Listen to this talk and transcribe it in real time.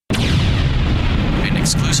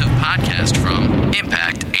exclusive podcast from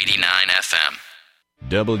Impact 89 FM.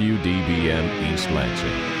 WDBM East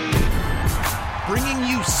Lansing. Bringing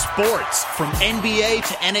you sports from NBA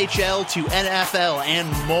to NHL to NFL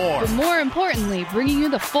and more. But more importantly, bringing you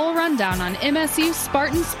the full rundown on MSU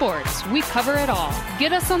Spartan Sports. We cover it all.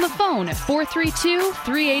 Get us on the phone at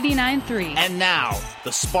 432-3893. And now,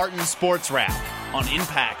 the Spartan Sports Wrap on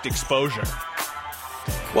Impact Exposure.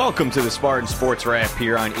 Welcome to the Spartan Sports Wrap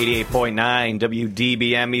here on 88.9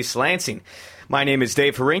 WDBM East Lansing. My name is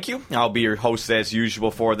Dave Harinkyu. I'll be your host as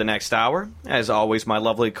usual for the next hour. As always, my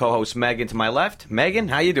lovely co-host Megan to my left. Megan,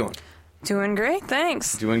 how you doing? Doing great,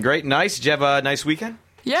 thanks. Doing great. Nice. Did you have a nice weekend?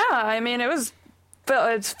 Yeah, I mean, it's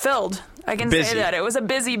filled. I can say that. It was a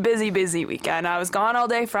busy weekend. I was gone all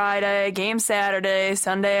day Friday, game Saturday,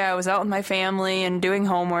 Sunday I was out with my family and doing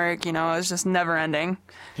homework. You know, it was just never ending.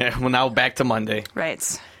 Yeah, well, now back to Monday.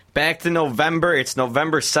 Right. Back to November. It's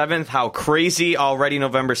November 7th. How crazy already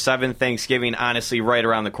November 7th. Thanksgiving, honestly, right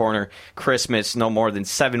around the corner. Christmas, no more than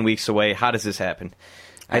 7 weeks away. How does this happen?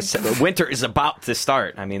 Winter is about to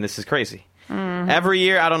start. I mean, this is crazy. Mm-hmm. Every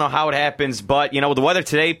year, I don't know how it happens, but, you know, the weather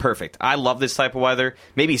today, perfect. I love this type of weather.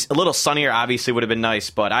 Maybe a little sunnier, obviously, would have been nice,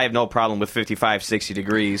 but I have no problem with 55, 60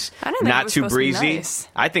 degrees. I didn't think Not it was too supposed breezy. to be nice.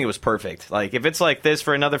 I think it was perfect. Like, if it's like this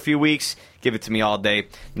for another few weeks, give it to me all day.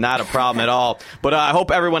 Not a problem at all. But I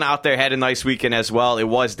hope everyone out there had a nice weekend as well. It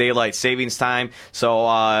was daylight savings time,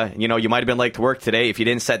 so, you know, you might have been late to work today if you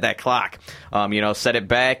didn't set that clock. You know, set it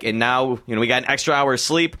back, and now, you know, we got an extra hour of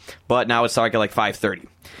sleep, but now it's dark at like 5:30.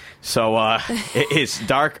 So it is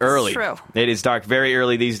dark early. True. It is dark very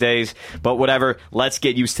early these days, but whatever, let's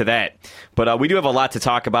get used to that. But we do have a lot to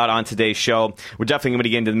talk about on today's show. We're definitely going to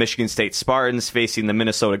get into the Michigan State Spartans facing the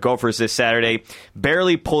Minnesota Gophers this Saturday,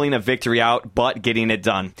 barely pulling a victory out, but getting it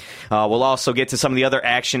done. We'll also get to some of the other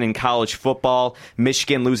action in college football,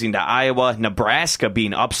 Michigan losing to Iowa, Nebraska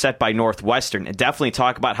being upset by Northwestern, and definitely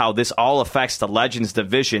talk about how this all affects the Legends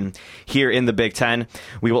division here in the Big Ten.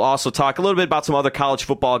 We will also talk a little bit about some other college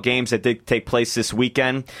football games that did take place this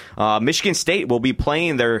weekend. Michigan State will be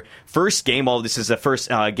playing their first game, well, this is the first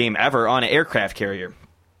game ever, on an aircraft carrier.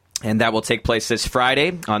 And that will take place this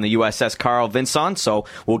Friday on the USS Carl Vinson, so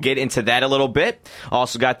we'll get into that a little bit.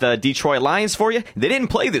 Also got the Detroit Lions for you. They didn't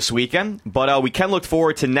play this weekend, but we can look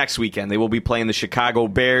forward to next weekend. They will be playing the Chicago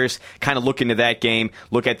Bears, kind of look into that game,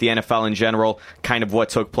 look at the NFL in general, kind of what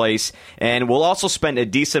took place. And we'll also spend a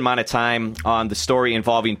decent amount of time on the story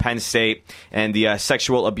involving Penn State and the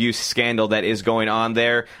sexual abuse scandal that is going on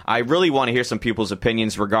there. I really want to hear some people's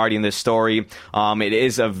opinions regarding this story. It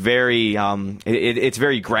is a very, it's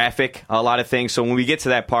very graphic. A lot of things. So when we get to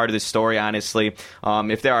that part of the story, honestly,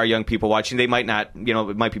 if there are young people watching, they might not, you know,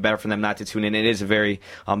 it might be better for them not to tune in. It is a very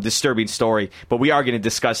disturbing story, but we are going to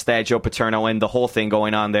discuss that, Joe Paterno, and the whole thing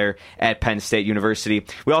going on there at Penn State University.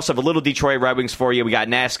 We also have a little Detroit Red Wings for you. We got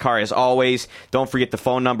NASCAR as always. Don't forget the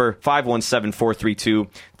phone number,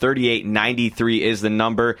 517-432-3893 is the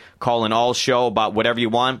number. Call in all show about whatever you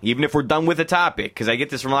want, even if we're done with the topic, because I get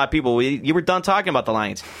this from a lot of people. You were done talking about the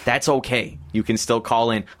Lions. That's okay. You can still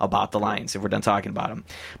call in about the Lions if we're done talking about them.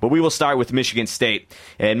 But we will start with Michigan State.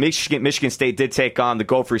 And Michigan State did take on the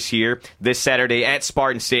Gophers here this Saturday at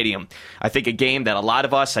Spartan Stadium. I think a game that a lot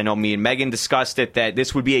of us, I know me and Megan discussed it, that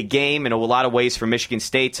this would be a game in a lot of ways for Michigan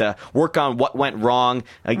State to work on what went wrong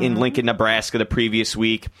in Lincoln, Nebraska the previous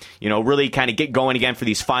week. You know, really kind of get going again for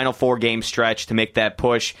these final 4-game stretch to make that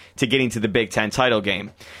push to getting to the Big Ten title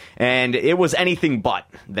game. And it was anything but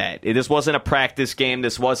that. This wasn't a practice game.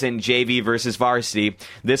 This wasn't JV versus varsity.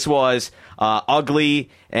 This was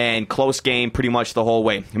ugly and close game pretty much the whole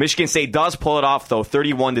way. Michigan State does pull it off, though.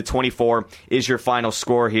 31-24 is your final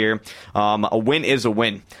score here. A win is a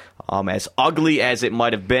win. As ugly as it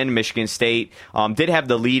might have been, Michigan State did have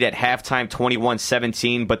the lead at halftime,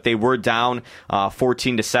 21-17, but they were down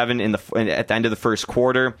 14-7 at the end of the first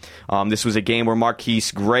quarter. This was a game where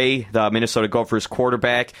Marquise Gray, the Minnesota Gophers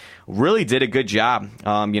quarterback, really did a good job.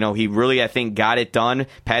 You know, he really, I think, got it done.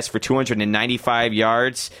 Passed for 295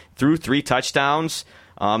 yards, threw 3 touchdowns.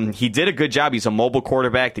 He did a good job. He's a mobile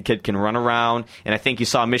quarterback. The kid can run around. And I think you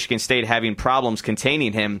saw Michigan State having problems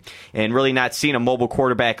containing him and really not seeing a mobile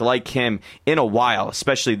quarterback like him in a while,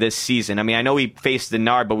 especially this season. I mean, I know he faced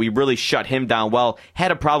Denard, but we really shut him down well.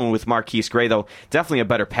 Had a problem with Marquise Gray, though. Definitely a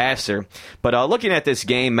better passer. But looking at this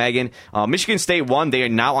game, Megan, Michigan State won. They are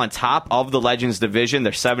now on top of the Legends division.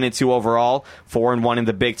 They're 7-2 overall, 4-1 in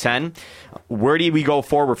the Big Ten. Where do we go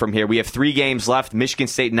forward from here? We have 3 games left. Michigan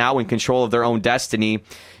State now in control of their own destiny.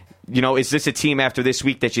 You know, is this a team after this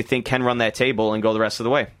week that you think can run that table and go the rest of the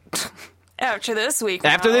way? After this week.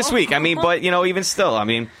 I mean, but, even still, I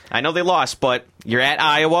mean, I know they lost, but you're at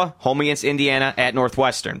Iowa, home against Indiana, at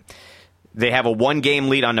Northwestern. They have a 1-game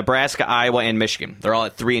lead on Nebraska, Iowa, and Michigan. They're all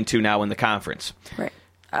at 3-2 now in the conference. Right.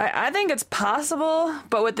 I think it's possible,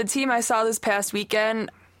 but with the team I saw this past weekend,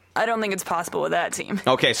 I don't think it's possible with that team.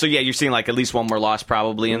 Okay, so you're seeing like at least one more loss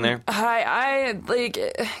probably in there? I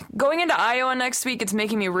going into Iowa next week, it's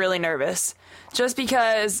making me really nervous. Just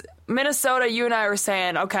because Minnesota, you and I were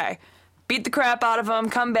saying, okay, beat the crap out of them,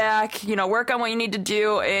 come back, work on what you need to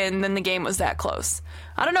do, and then the game was that close.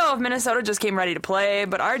 I don't know if Minnesota just came ready to play,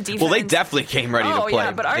 but our defense... Well, they definitely came ready to play. Oh,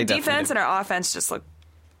 yeah, but our defense and our offense just look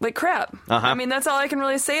like crap. I mean, that's all I can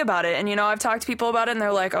really say about it. And, I've talked to people about it, and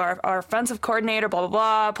they're like, our offensive coordinator, blah, blah,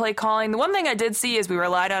 blah, play calling. The one thing I did see is we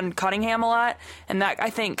relied on Cunningham a lot, and that, I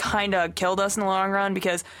think, kind of killed us in the long run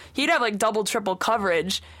because he'd have, like, double, triple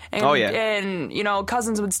coverage. And, and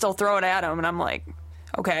Cousins would still throw it at him, and I'm like,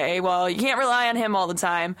 okay, well, you can't rely on him all the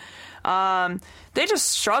time. They just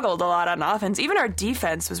struggled a lot on offense. Even our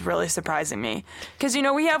defense was really surprising me. Because,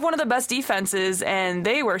 we have one of the best defenses, and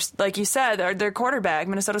they were, like you said, their quarterback,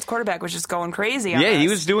 Minnesota's quarterback, was just going crazy on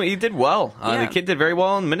us. He did well. The kid did very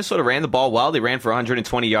well, and Minnesota ran the ball well. They ran for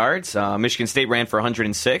 120 yards. Michigan State ran for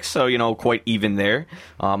 106, so, quite even there.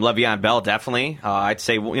 Le'Veon Bell, definitely. I'd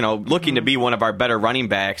say, looking to be one of our better running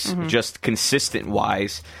backs, just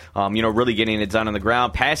consistent-wise. Really getting it done on the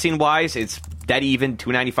ground. Passing-wise, it's dead even,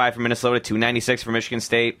 295 for Minnesota, 296 for Michigan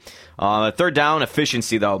State. Third down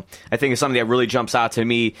efficiency, though, I think is something that really jumps out to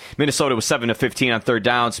me. Minnesota was 7 of 15 on third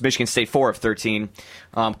downs. Michigan State 4 of 13.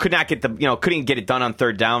 Couldn't get it done on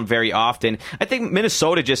third down very often. I think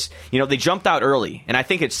Minnesota just, they jumped out early, and I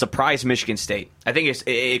think it surprised Michigan State. I think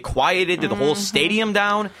it quieted the whole stadium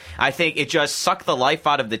down. I think it just sucked the life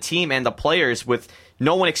out of the team and the players with.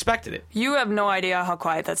 No one expected it. You have no idea how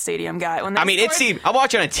quiet that stadium got. It seemed. I'm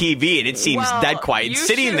watching on TV, and it seems dead quiet.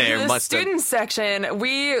 Sitting there, the student section,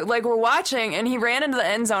 we're watching, and he ran into the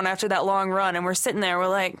end zone after that long run, and we're sitting there. We're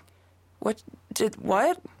like, what? Did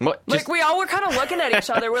what? Like we all were kind of looking at each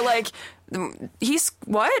other. We're like, he's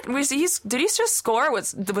what? Did he just score?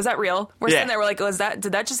 Was that real? We're sitting there. We're like,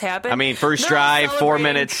 did that just happen? I mean, first drive, 4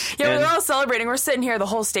 minutes. Yeah, we're all celebrating. We're sitting here, the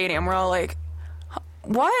whole stadium. We're all like.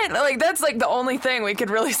 What? Like, that's like the only thing we could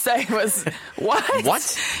really say was, what?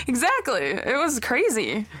 What? Exactly. It was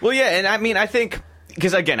crazy. Well, yeah, and I mean, I think,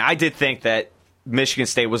 because again, I did think that Michigan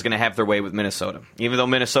State was going to have their way with Minnesota. Even though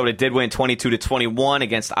Minnesota did win 22-21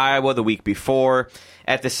 against Iowa the week before,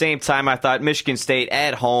 at the same time, I thought Michigan State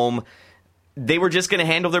at home, they were just going to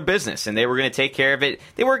handle their business, and they were going to take care of it.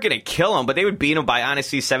 They weren't going to kill them, but they would beat them by,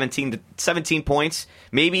 honestly, 17 points,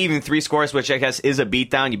 maybe even 3 scores, which I guess is a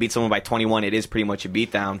beatdown. You beat someone by 21, it is pretty much a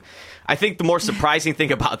beatdown. I think the more surprising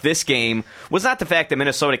thing about this game was not the fact that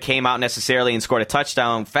Minnesota came out necessarily and scored a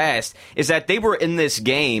touchdown fast, is that they were in this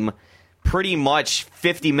game pretty much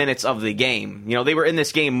 50 minutes of the game. They were in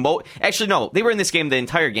this game. They were in this game the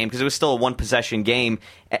entire game because it was still a one-possession game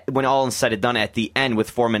when all is said and done at the end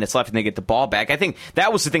with 4 minutes left and they get the ball back. I think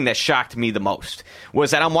that was the thing that shocked me the most,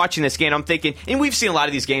 was that I'm watching this game, I'm thinking, and we've seen a lot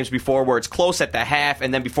of these games before where it's close at the half,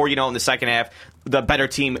 and then before you know, in the second half, the better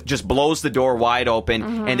team just blows the door wide open,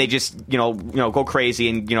 and they just, go crazy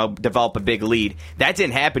and, develop a big lead. That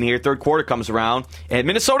didn't happen here. Third quarter comes around, and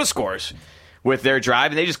Minnesota scores with their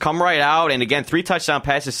drive, and they just come right out. And again, 3 touchdown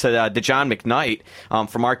passes to DeJon McKnight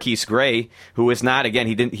from Marquise Gray, who is not, again,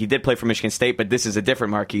 he did play for Michigan State, but this is a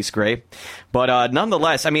different Marquise Gray. But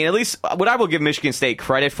nonetheless, I mean, at least what I will give Michigan State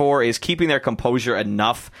credit for is keeping their composure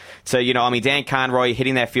enough to, Dan Conroy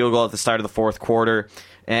hitting that field goal at the start of the fourth quarter,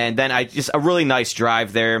 and then a really nice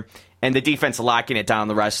drive there. And the defense locking it down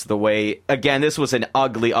the rest of the way. Again, this was an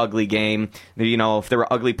ugly, ugly game. If there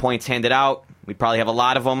were ugly points handed out, we'd probably have a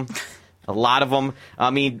lot of them. A lot of them.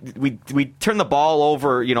 I mean, we turned the ball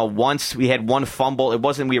over, once. We had 1 fumble. It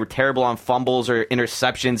wasn't we were terrible on fumbles or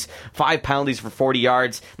interceptions. 5 penalties for 40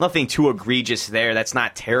 yards. Nothing too egregious there. That's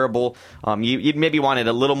not terrible. You maybe wanted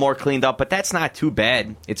a little more cleaned up, but that's not too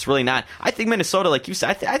bad. It's really not. I think Minnesota, like you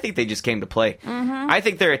said, I think they just came to play. I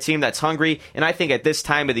think they're a team that's hungry, and I think at this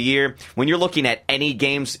time of the year, when you're looking at any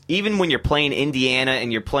games, even when you're playing Indiana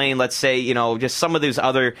and you're playing, let's say, just some of those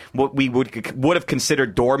other, what we would have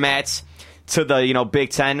considered doormats, to the Big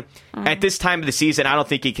Ten. At this time of the season, I don't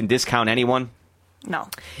think you can discount anyone. No.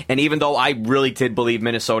 And even though I really did believe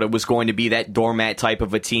Minnesota was going to be that doormat type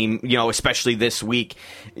of a team, especially this week,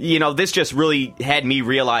 this just really had me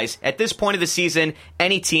realize at this point of the season,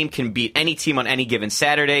 any team can beat any team on any given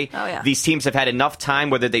Saturday. Oh, yeah. These teams have had enough time,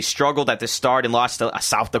 whether they struggled at the start and lost to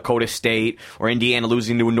South Dakota State or Indiana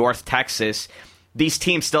losing to North Texas. these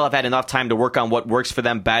teams still have had enough time to work on what works for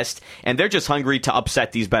them best, and they're just hungry to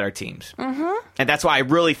upset these better teams. Mm-hmm. And that's why I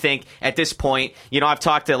really think at this point, I've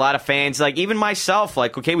talked to a lot of fans, like even myself,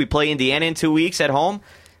 like, okay, we play Indiana in 2 weeks at home.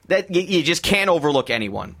 That you just can't overlook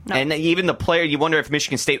anyone. No. And even the player, you wonder if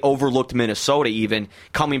Michigan State overlooked Minnesota even,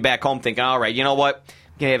 coming back home thinking, all right, you know what?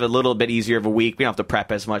 We have a little bit easier of a week. We don't have to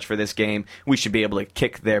prep as much for this game. We should be able to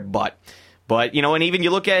kick their butt. But, and even you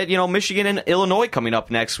look at, Michigan and Illinois coming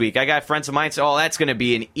up next week. I got friends of mine say, that's going to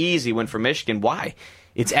be an easy win for Michigan. Why?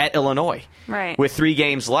 It's at Illinois. Right. With 3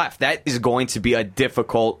 games left. That is going to be a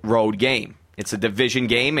difficult road game. It's a division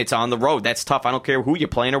game. It's on the road. That's tough. I don't care who you're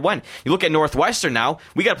playing or when. You look at Northwestern now.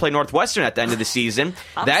 We got to play Northwestern at the end of the season.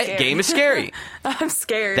 That scared. Game is scary. I'm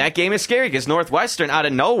scared. That game is scary because Northwestern, out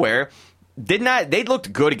of nowhere, they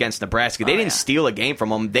looked good against Nebraska. They didn't steal a game from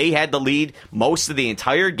them. They had the lead most of the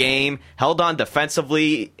entire game, held on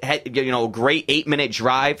defensively, had, a great 8-minute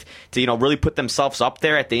drive to, really put themselves up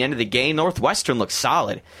there at the end of the game. Northwestern looked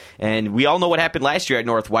solid. And we all know what happened last year at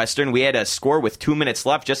Northwestern. We had a score with 2 minutes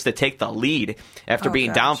left just to take the lead after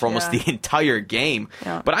being down for almost the entire game.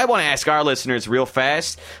 Yeah. But I want to ask our listeners real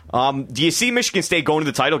fast, do you see Michigan State going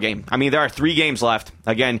to the title game? I mean, there are 3 games left.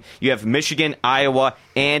 Again, you have Michigan, Iowa,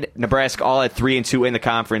 and Nebraska all at 3-2 in the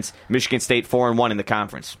conference. Michigan State 4-1 in the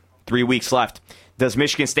conference. 3 weeks left. Does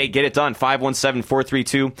Michigan State get it done?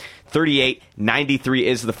 517-432-3893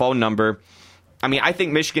 is the phone number. I mean, I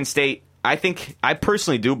think Michigan State, I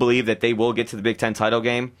personally do believe that they will get to the Big Ten title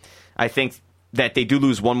game. I think that they do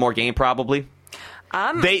lose one more game probably.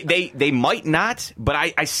 They might not, but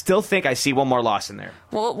I still think I see one more loss in there.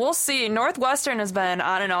 Well, we'll see. Northwestern has been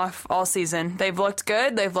on and off all season. They've looked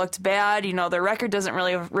good. They've looked bad. Their record doesn't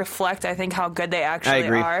really reflect, I think, how good they actually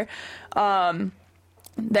are.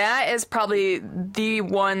 That is probably the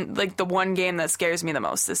one game that scares me the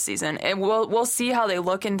most this season. And we'll see how they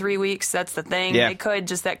look in 3 weeks. That's the thing. Yeah.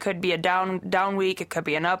 That could be a down week. It could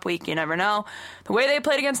be an up week. You never know. The way they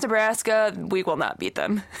played against Nebraska, we will not beat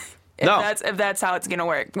them. If that's how it's going to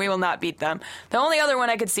work, we will not beat them. The only other one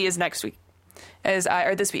I could see is next week.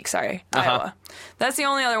 This week, Iowa. That's the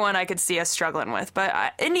only other one I could see us struggling with. But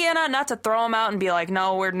Indiana, not to throw them out and be like,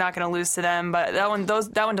 no, we're not going to lose to them. But that one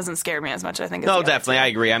doesn't scare me as much, I think. No, definitely, I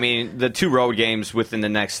agree. I mean, the 2 road games within the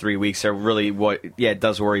next 3 weeks are really it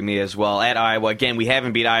does worry me as well. At Iowa, again, we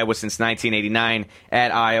haven't beat Iowa since 1989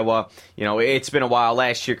 at Iowa. It's been a while.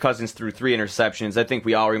 Last year, Cousins threw 3 interceptions. I think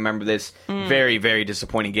we all remember this very, very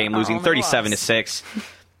disappointing game, losing 37-6.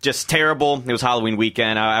 Just terrible. It was Halloween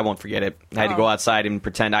weekend. I won't forget it. I had to go outside and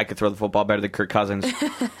pretend I could throw the football better than Kirk Cousins.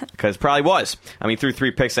 Because probably was. I mean, threw 3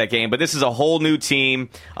 picks that game. But this is a whole new team.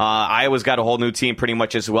 Iowa's got a whole new team pretty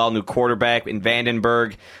much as well. New quarterback in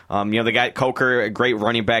Vandenberg. They got Coker, a great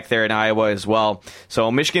running back there in Iowa as well. So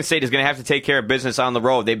Michigan State is going to have to take care of business on the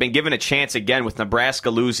road. They've been given a chance again with Nebraska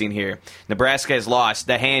losing here. Nebraska has lost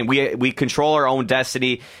the hand. We control our own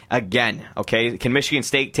destiny again. Okay, can Michigan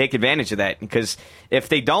State take advantage of that? Because if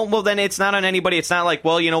they don't, well, then it's not on anybody. It's not like,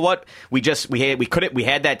 well, you know what? We had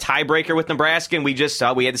that tiebreaker with Nebraska, and we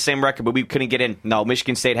had the same record, but we couldn't get in. No,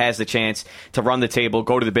 Michigan State has the chance to run the table,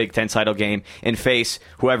 go to the Big Ten title game, and face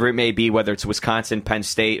whoever it may be, whether it's Wisconsin, Penn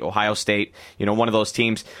State, Ohio State, one of those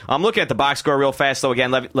teams. I'm looking at the box score real fast, though.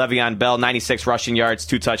 Again, Le'Veon Bell, 96 rushing yards,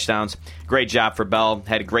 2 touchdowns. Great job for Bell.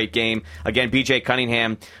 Had a great game. Again, B.J.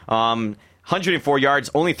 Cunningham, 104 yards,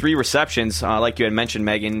 only 3 receptions, like you had mentioned,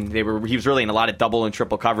 Megan. He was really in a lot of double and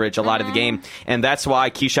triple coverage a lot of the game, and that's why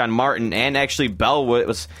Keyshawn Martin and actually Bell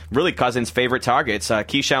was really Cousins' favorite targets.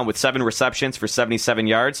 Keyshawn with 7 receptions for 77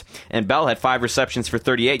 yards, and Bell had 5 receptions for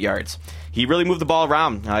 38 yards. He really moved the ball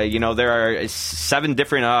around. There are 7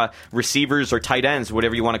 different receivers or tight ends,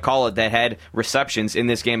 whatever you want to call it, that had receptions in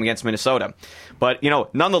this game against Minnesota. But,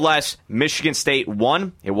 nonetheless, Michigan State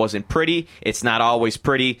won. It wasn't pretty. It's not always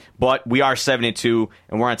pretty, but we are 7-2,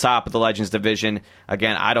 and we're on top of the Legends Division.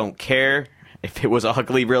 Again, I don't care if it was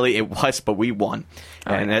ugly, really. It was, but we won.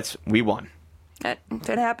 We won. It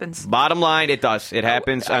happens. Bottom line, it does. It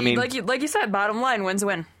happens. I mean, like you said, bottom line, win's a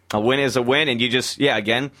win. A win is a win, and you just,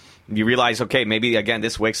 again, you realize, okay, maybe, again,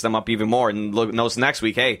 this wakes them up even more, and knows next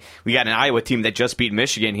week, hey, we got an Iowa team that just beat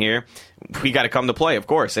Michigan here. We got to come to play, of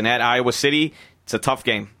course. And at Iowa City, it's a tough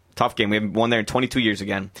game. Tough game. We haven't won there in 22 years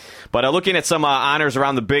again. But looking at some honors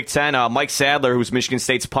around the Big Ten, Mike Sadler, who's Michigan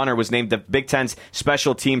State's punter, was named the Big Ten's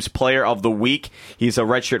Special Teams Player of the Week. He's a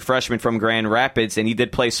redshirt freshman from Grand Rapids, and he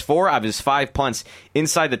did place 4 of his 5 punts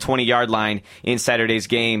inside the 20-yard line in Saturday's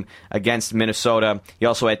game against Minnesota. He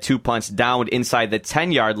also had 2 punts downed inside the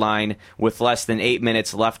 10-yard line with less than 8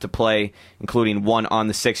 minutes left to play, including 1 on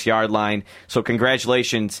the 6-yard line. So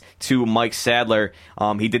congratulations to Mike Sadler.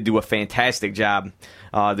 He did do a fantastic job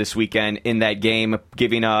this weekend in that game,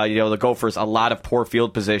 giving the Gophers a lot of poor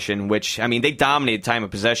field position, which, I mean, they dominated time of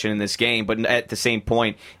possession in this game, but at the same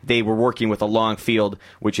point, they were working with a long field,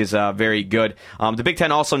 which is very good. The Big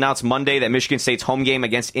Ten also announced Monday that Michigan State's home game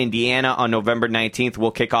against Indiana on November 19th will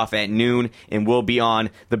kick off at noon and will be on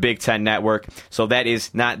the Big Ten Network. So that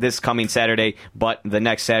is not this coming Saturday, but the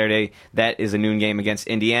next Saturday. That is a noon game against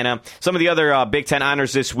Indiana. Some of the other Big Ten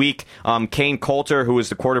honors this week, Kane Coulter, who is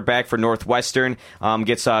the quarterback for Northwestern,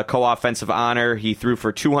 gets co-offensive honor. He threw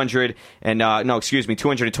for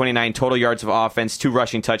 229 total yards of offense, 2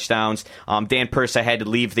 rushing touchdowns. Dan Persa had to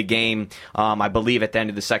leave the game, I believe, at the end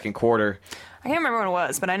of the second quarter. I can't remember what it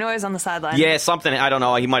was, but I know he was on the sideline. Yeah, something, I don't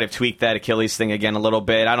know. He might have tweaked that Achilles thing again a little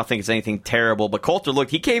bit. I don't think it's anything terrible, but Coulter,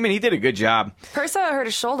 he came in, he did a good job. Persa hurt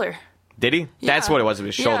his shoulder. Did he? Yeah. That's what it was,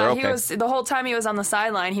 his shoulder. Yeah, okay. The whole time he was on the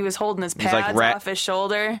sideline, he was holding his pads off his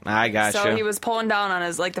shoulder. I gotcha. So he was pulling down on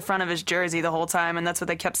the front of his jersey the whole time, and that's what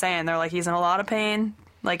they kept saying. They're like, he's in a lot of pain.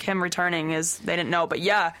 Like, him returning they didn't know. But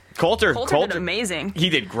yeah, Coulter did amazing. He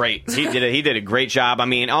did great. He did a great job. I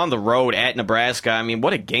mean, on the road at Nebraska. I mean,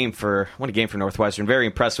 what a game for Northwestern. Very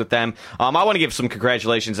impressed with them. I want to give some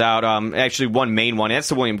congratulations out. Actually, one main one. That's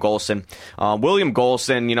to William Golson. William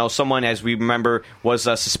Golson, someone, as we remember, was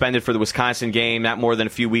suspended for the Wisconsin game not more than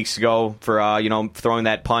a few weeks ago for throwing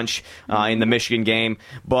that punch in the Michigan game.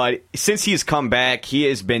 But since he's come back, he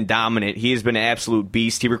has been dominant. He has been an absolute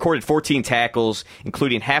beast. He recorded 14 tackles,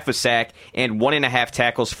 including half a sack and 1.5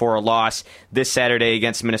 tackles for a loss this Saturday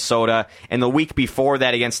against Minnesota. And the week before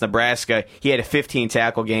that against Nebraska, he had a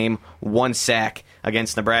 15-tackle game, 1 sack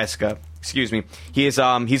against Nebraska. Excuse me. He's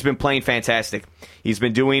been playing fantastic. He's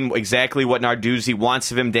been doing exactly what Narduzzi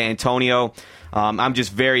wants of him, D'Antonio. I'm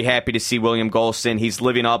just very happy to see William Golson. He's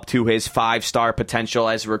living up to his 5-star potential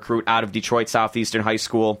as a recruit out of Detroit Southeastern High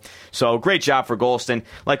School. So great job for Golson.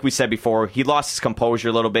 Like we said before, he lost his composure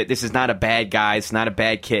a little bit. This is not a bad guy. It's not a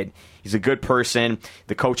bad kid. He's a good person.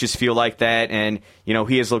 The coaches feel like that, and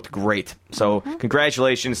he has looked great. So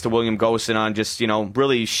congratulations to William Golson on just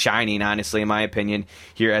really shining, honestly, in my opinion,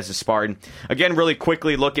 here as a Spartan. Again, really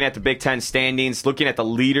quickly looking at the Big Ten standings, looking at the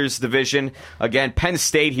leaders division. Again, Penn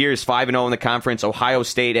State here is 5-0 in the conference. Ohio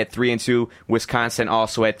State at 3-2. Wisconsin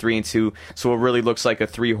also at 3-2. So it really looks like a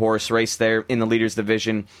 3-horse race there in the leaders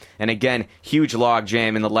division. And again, huge log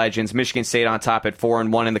jam in the legends. Michigan State on top at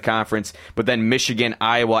 4-1 in the conference, but then Michigan,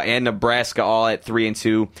 Iowa, and Nebraska all at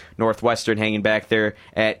 3-2. Northwestern hanging back there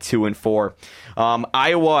at 2-4.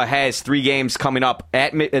 Iowa has 3 games coming up.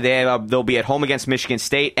 They'll be at home against Michigan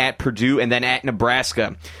State, at Purdue, and then at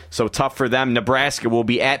Nebraska. So tough for them. Nebraska will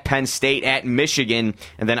be at Penn State, at Michigan,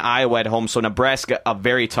 and then Iowa at home. So Nebraska, a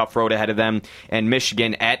very tough road ahead of them. And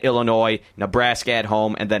Michigan at Illinois, Nebraska at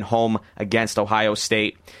home, and then home against Ohio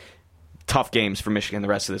State. Tough games for Michigan the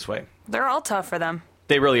rest of this way. They're all tough for them.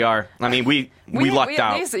 They really are. I mean, we lucked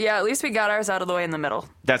out. At least we got ours out of the way in the middle.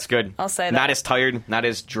 That's good. I'll say that. Not as tired, not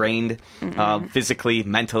as drained, physically,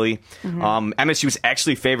 mentally. MSU was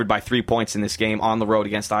actually favored by 3 points in this game on the road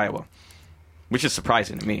against Iowa, which is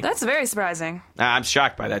surprising to me. That's very surprising. I'm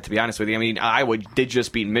shocked by that, to be honest with you. I mean, Iowa did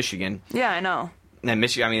just beat Michigan. Yeah, I know. And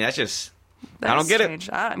Michigan, I mean, that's just... I don't get strange.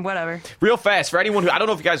 Whatever. Real fast, for anyone who, I don't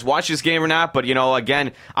know if you guys watched this game or not, but,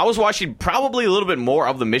 again, I was watching probably a little bit more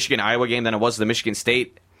of the Michigan-Iowa game than I was the Michigan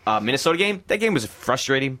State-Minnesota game. That game was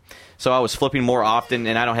frustrating, so I was flipping more often,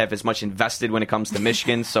 and I don't have as much invested when it comes to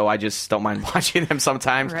Michigan, so I just don't mind watching them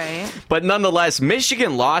sometimes. Right. But nonetheless,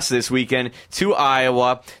 Michigan lost this weekend to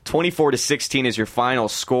Iowa. 24-16 is your final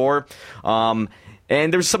score.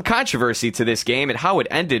 And there's some controversy to this game and how it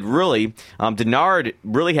ended, really. Denard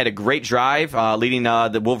really had a great drive, leading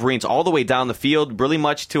the Wolverines all the way down the field, really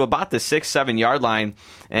much to about the 6-7 yard line.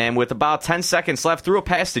 And with about 10 seconds left, threw a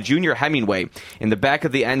pass to Junior Hemingway in the back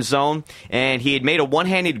of the end zone. And he had made a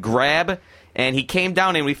one-handed grab, and he came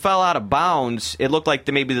down, and we fell out of bounds. It looked like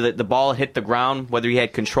maybe the ball hit the ground, whether he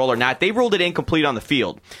had control or not. They ruled it incomplete on the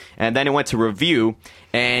field. And then it went to review,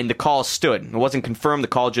 and the call stood. It wasn't confirmed. The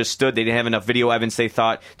call just stood. They didn't have enough video evidence, they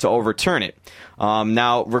thought, to overturn it.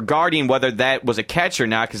 Now, regarding whether that was a catch or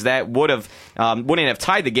not, because that wouldn't have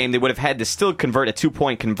tied the game, they would have had to still convert a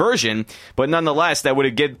 2-point conversion. But nonetheless, that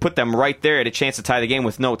would have put them right there at a chance to tie the game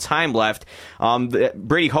with no time left.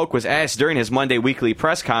 Brady Hoke was asked during his Monday weekly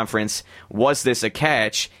press conference, was this a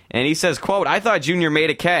catch? And he says, quote, "I thought Junior made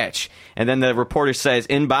a catch." And then the reporter says,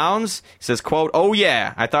 "Inbounds?" He says, quote, "Oh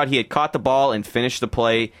yeah, I thought he had caught the ball and finished the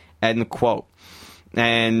play," end quote.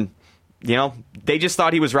 And they just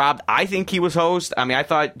thought he was robbed. I think he was hosed. I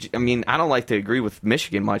don't like to agree with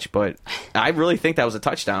Michigan much, but I really think that was a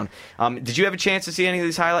touchdown. Did you have a chance to see any of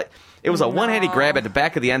these highlights? It was a one-handed grab at the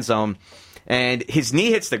back of the end zone, and his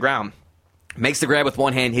knee hits the ground. makes the grab with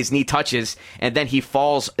one hand, his knee touches, and then he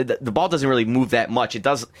falls. The ball doesn't really move that much. It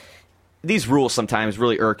does. These rules sometimes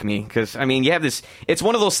really irk me because, I mean, you have this. It's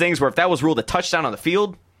one of those things where if that was ruled a touchdown on the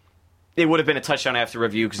field, it would have been a touchdown after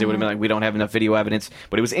review because it would have been like, we don't have enough video evidence.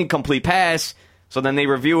 But it was incomplete pass, so then they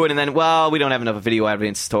review it, and then, well, we don't have enough video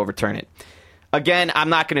evidence to overturn it. Again, I'm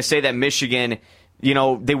not going to say that Michigan,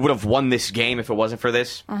 they would have won this game if it wasn't for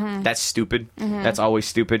this. That's stupid. That's always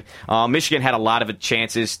stupid. Michigan had a lot of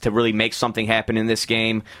chances to really make something happen in this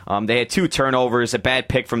game. They had 2 turnovers, a bad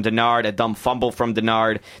pick from Denard, a dumb fumble from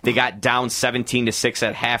Denard. They got down 17-6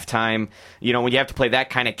 at halftime. When you have to play that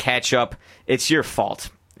kind of catch-up, it's your fault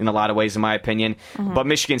in a lot of ways, in my opinion. But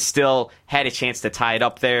Michigan still had a chance to tie it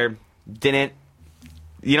up there. Didn't.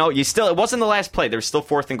 It wasn't the last play. There was still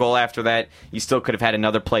 4th and goal after that. You still could have had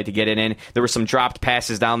another play to get it in. There were some dropped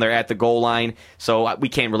passes down there at the goal line, so we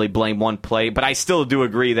can't really blame one play. But I still do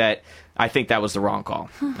agree that I think that was the wrong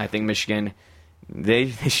call. I think Michigan,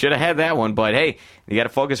 they should have had that one. But, hey, you got to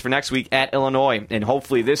focus for next week at Illinois. And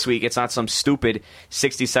hopefully this week it's not some stupid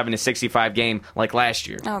 67-65 game like last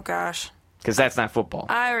year. Oh, gosh. Because that's not football.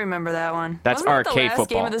 I remember that one. That's Wasn't arcade that the last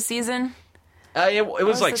football. Game of the season? It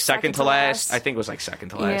was like second to last. I think it was like second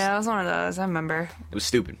to last. Yeah, it was one of those. I remember. It was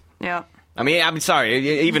stupid. Yeah. I mean, I'm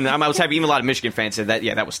sorry. Even a lot of Michigan fans said that.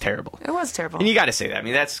 Yeah, that was terrible. It was terrible. And you got to say that. I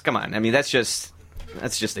mean, come on. I mean, that's just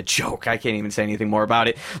a joke. I can't even say anything more about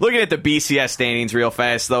it. Looking at the BCS standings real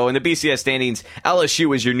fast, though. In the BCS standings,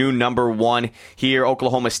 LSU is your new number 1 here.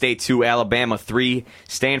 Oklahoma State 2, Alabama 3,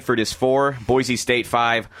 Stanford is 4, Boise State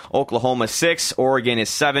 5, Oklahoma 6, Oregon is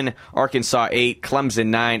 7, Arkansas 8, Clemson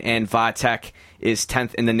 9, and Va-Tech is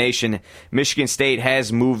 10th in the nation. Michigan State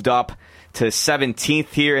has moved up to 17th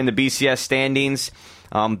here in the BCS standings.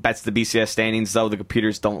 That's the BCS standings, though. The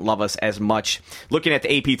computers don't love us as much. Looking at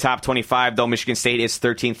the AP Top 25, though, Michigan State is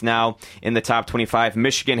 13th now in the Top 25.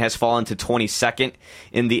 Michigan has fallen to 22nd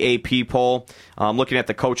in the AP poll. Looking at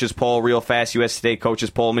the coaches poll real fast, US Today coaches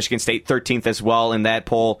poll, Michigan State 13th as well in that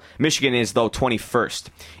poll. Michigan is, though, 21st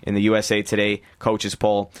in the USA Today coaches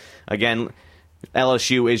poll. Again,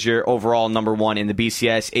 LSU is your overall number 1 in the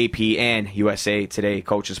BCS, AP, and USA Today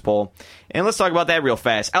coaches poll. And let's talk about that real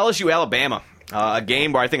fast. LSU, Alabama, a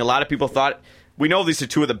game where I think a lot of people thought, we know these are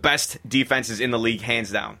 2 of the best defenses in the league, hands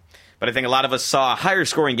down. But I think a lot of us saw a higher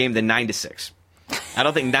scoring game than 9-6. I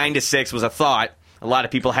don't think 9-6 was a thought a lot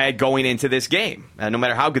of people had going into this game. No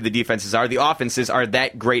matter how good the defenses are, the offenses are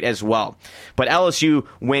that great as well. But LSU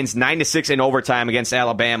wins 9-6 in overtime against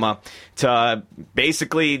Alabama to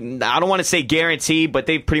basically, I don't want to say guarantee, but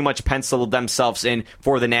they've pretty much penciled themselves in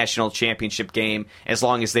for the national championship game as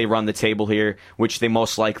long as they run the table here, which they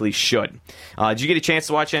most likely should. Did you get a chance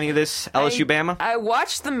to watch any of this LSU-Bama? I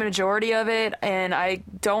watched the majority of it, and I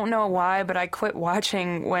don't know why, but I quit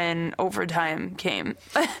watching when overtime came.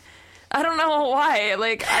 I don't know why.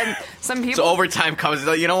 Some people. So overtime comes.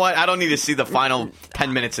 You know what? I don't need to see the final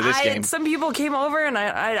 10 minutes of this game. Some people came over, and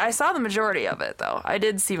I saw the majority of it, though. I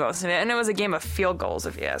did see most of it, and it was a game of field goals,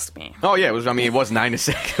 if you ask me. Oh yeah, it was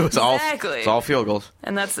 9-6. It was exactly. all field goals.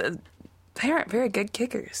 And that's very, very good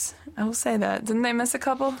kickers. I will say that. Didn't they miss a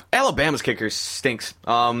couple? Alabama's kicker stinks.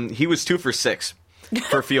 He was 2 for 6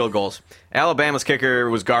 for field goals. Alabama's kicker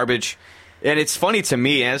was garbage. And it's funny to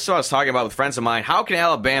me, and this is what I was talking about with friends of mine, how can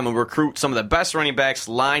Alabama recruit some of the best running backs,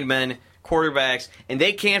 linemen, quarterbacks, and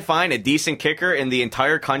they can't find a decent kicker in the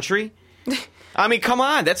entire country? I mean, come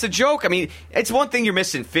on, that's a joke. I mean, it's one thing you're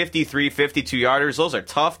missing 53, 52-yarders. Those are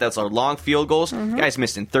tough. Those are long field goals. Guys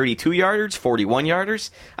missing 32-yarders, 41-yarders.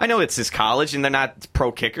 I know it's his college, and they're not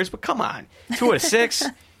pro kickers, but come on. 2 out of 6.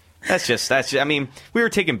 That's just, I mean, we were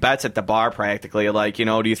taking bets at the bar practically. Like, do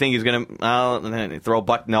you think he's going to throw a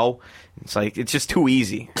buck? No. It's just too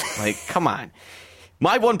easy. Come on.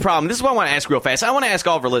 My one problem, this is what I want to ask real fast. I want to ask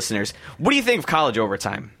all of our listeners, what do you think of college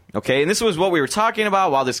overtime? Okay, and this was what we were talking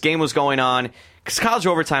about while this game was going on, because college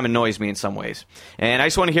overtime annoys me in some ways. And I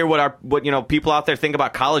just want to hear what people out there think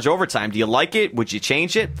about college overtime. Do you like it? Would you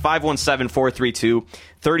change it?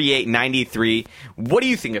 517-432-3893. What do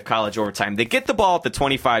you think of college overtime? They get the ball at the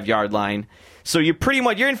 25-yard line, so you're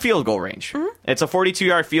in field goal range. Mm-hmm. It's a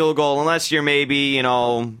 42-yard field goal, unless you're maybe,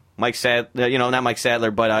 Mike Sadler, not Mike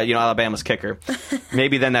Sadler, but Alabama's kicker.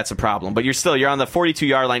 Maybe then that's a problem. But you're on the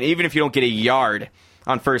 42-yard line, even if you don't get a yard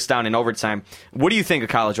on first down in overtime. What do you think of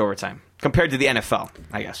college overtime compared to the NFL,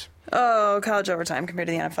 I guess? Oh, college overtime compared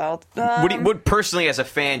to the NFL. What personally, as a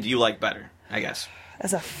fan, do you like better, I guess?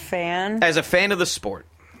 As a fan? As a fan of the sport.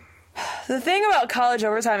 The thing about college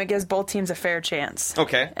overtime, it gives both teams a fair chance.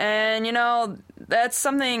 Okay. And, that's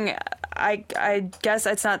something I guess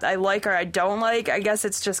it's not I like or I don't like. I guess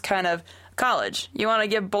it's just kind of college. You want to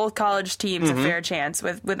give both college teams a fair chance.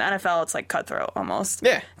 With NFL, it's like cutthroat almost.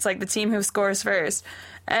 Yeah. It's like the team who scores first.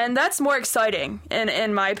 And that's more exciting,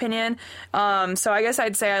 in my opinion. So I guess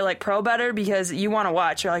I'd say I like pro better because you want to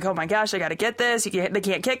watch. You're like, oh my gosh, I got to get this. They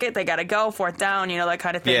can't kick it. They got to go. Fourth down, that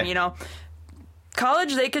kind of thing,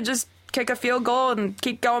 College, they could just kick a field goal and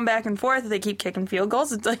keep going back and forth. If they keep kicking field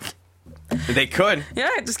goals, it's like... They could. Yeah,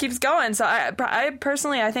 it just keeps going. So I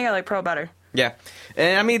personally, I think I like pro better. Yeah.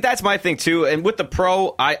 And, I mean, that's my thing, too. And with the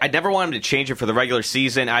pro, I never wanted to change it for the regular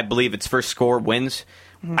season. I believe it's first score wins.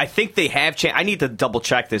 I think they have changed. I need to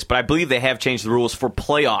double-check this, but I believe they have changed the rules for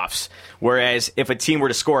playoffs, whereas if a team were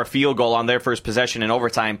to score a field goal on their first possession in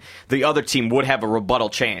overtime, the other team would have a rebuttal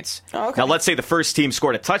chance. Oh, okay. Now, let's say the first team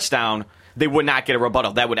scored a touchdown, they would not get a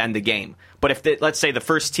rebuttal. That would end the game. But if, let's say, the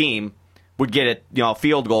first team would get a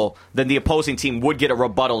field goal, then the opposing team would get a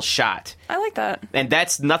rebuttal shot. I like that. And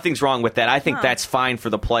nothing's wrong with that. I think that's fine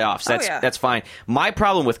for the playoffs. That's fine. My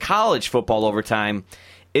problem with college football overtime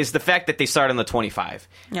is the fact that they start on the 25.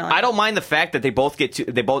 I don't mind the fact that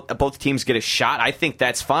both teams get a shot. I think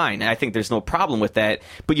that's fine. I think there's no problem with that.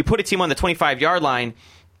 But you put a team on the 25-yard line,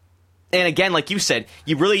 and again, like you said,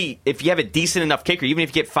 if you have a decent enough kicker, even if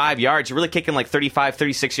you get 5 yards, you're really kicking like 35,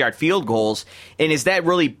 36-yard field goals. And is that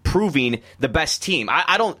really proving the best team?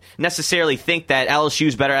 I don't necessarily think that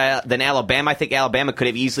LSU's better than Alabama. I think Alabama could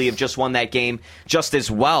have easily just won that game just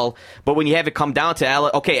as well. But when you have it come down to,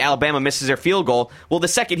 Alabama misses their field goal, well, the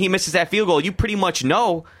second he misses that field goal, you pretty much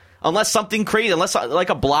know, unless something crazy, unless like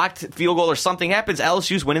a blocked field goal or something happens,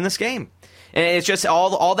 LSU's winning this game. And it's just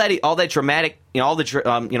all that dramatic,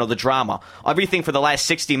 the drama, everything for the last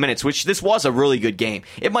 60 minutes, which this was a really good game.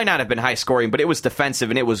 It might not have been high scoring, but it was defensive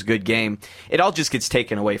and it was a good game. It all just gets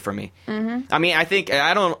taken away from me. Mm-hmm. I mean,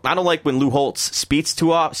 I don't like when Lou Holtz speaks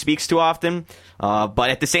too often, but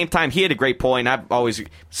at the same time, he had a great point. I've always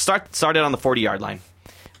started on the 40-yard line.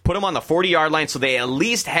 Put them on the 40-yard line so they at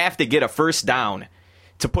least have to get a first down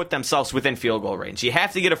to put themselves within field goal range. You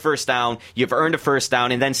have to get a first down. You've earned a first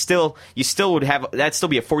down, and then you still would have that'd still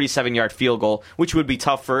be a 47-yard field goal, which would be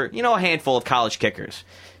tough for a handful of college kickers.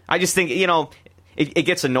 I just think it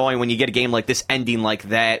gets annoying when you get a game like this ending like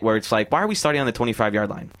that, where it's like, why are we starting on the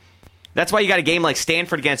 25-yard line? That's why you got a game like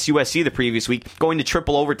Stanford against USC the previous week going to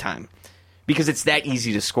triple overtime, because it's that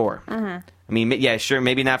easy to score. Mm-hmm. I mean, yeah, sure,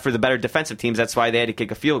 maybe not for the better defensive teams. That's why they had to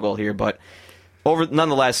kick a field goal here, but.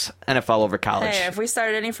 Nonetheless, NFL over college. Hey, if we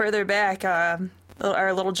started any further back, our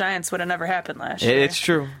little Giants would have never happened last year. It's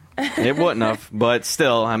true. It wouldn't have. But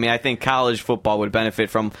still, I mean, I think college football would benefit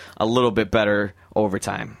from a little bit better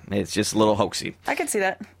overtime. It's just a little hoaxy. I can see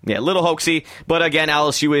that. Yeah, a little hoaxy. But again,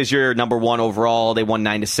 LSU is your number one overall. They won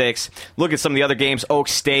 9-6. Look at some of the other games. Oak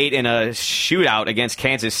State in a shootout against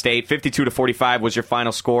Kansas State. 52-45 was your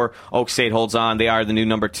final score. Oak State holds on. They are the new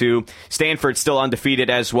number 2. Stanford still undefeated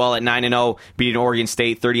as well at 9-0, beating Oregon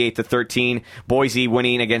State 38-13. Boise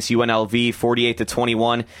winning against UNLV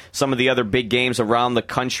 48-21. Some of the other big games around the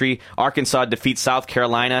country. Arkansas defeats South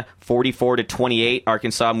Carolina 44-28.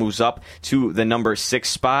 Arkansas moves up to the number 6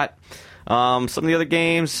 spot. Some of the other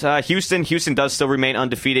games, Houston does still remain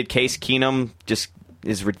undefeated. Case Keenum just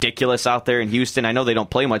is ridiculous out there in Houston. I know they don't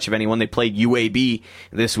play much of anyone. They played UAB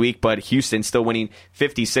this week, but Houston still winning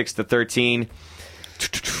 56-13.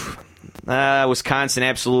 Wisconsin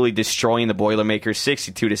absolutely destroying the Boilermakers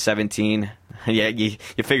 62-17. Yeah, you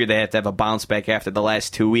figured they have to have a bounce back after the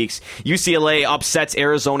last 2 weeks. UCLA upsets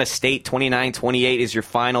Arizona State 29-28 is your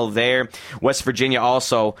final there. West Virginia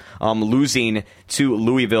also losing to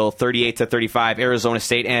Louisville 38-35. Arizona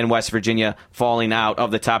State and West Virginia falling out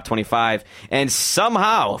of the top 25. And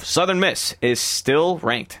somehow Southern Miss is still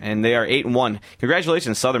ranked, and they are 8-1.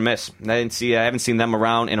 Congratulations, Southern Miss. I haven't seen them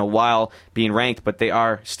around in a while being ranked, but they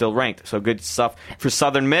are still ranked. So good stuff for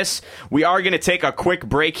Southern Miss. We are going to take a quick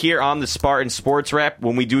break here on the Spartan Sports Wrap.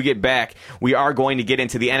 When we do get back, we are going to get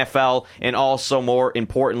into the NFL and also, more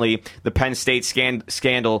importantly, the Penn State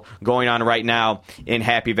scandal going on right now in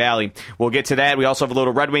Happy Valley. We'll get to that. We also have a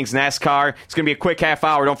little Red Wings NASCAR. It's going to be a quick half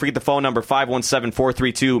hour. Don't forget the phone number,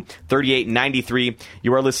 517-432-3893.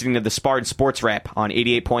 You are listening to the Spartan Sports Wrap on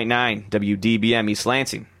 88.9 WDBM East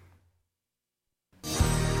Lansing.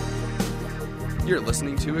 You're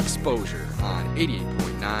listening to Exposure on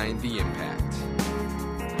 88.9 The Impact.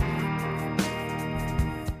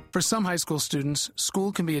 For some high school students,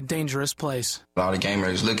 school can be a dangerous place. A lot of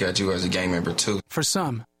gamers look at you as a gang member, too. For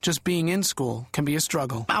some, just being in school can be a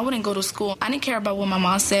struggle. I wouldn't go to school. I didn't care about what my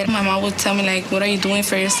mom said. My mom would tell me, like, what are you doing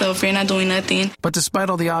for yourself? You're not doing nothing. But despite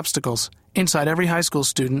all the obstacles, inside every high school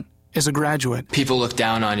student is a graduate. People look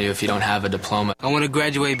down on you if you don't have a diploma. I want to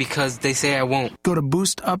graduate because they say I won't. Go to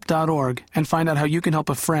boostup.org and find out how you can help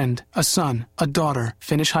a friend, a son, a daughter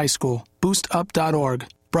finish high school. Boostup.org.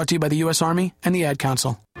 Brought to you by the U.S. Army and the Ad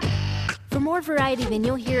Council. For more variety than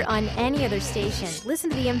you'll hear on any other station, listen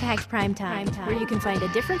to the Impact Primetime, where you can find a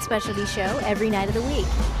different specialty show every night of the week.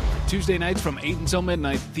 Tuesday nights from 8 until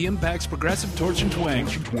midnight, the Impact's Progressive Torch and Twang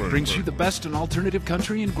brings you the best in alternative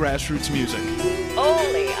country and grassroots music.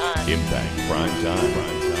 Only on Impact Primetime.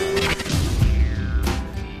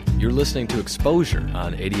 You're listening to Exposure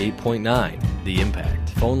on 88.9 The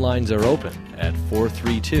Impact. Phone lines are open at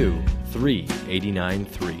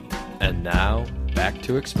 432-3893. And now, back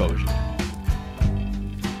to Exposure.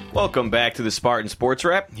 Welcome back to the Spartan Sports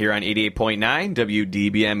Wrap here on 88.9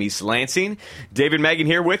 WDBM East Lansing. David Megan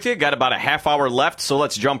here with you. Got about a half hour left, so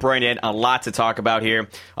let's jump right in. A lot to talk about here.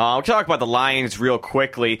 We'll talk about the Lions real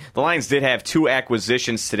quickly. The Lions did have 2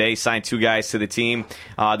 acquisitions today, signed 2 guys to the team.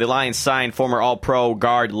 The Lions signed former All-Pro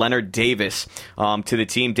guard Leonard Davis to the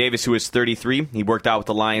team. Davis, who is 33, he worked out with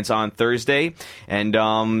the Lions on Thursday, and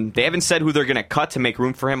they haven't said who they're going to cut to make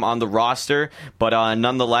room for him on the roster, but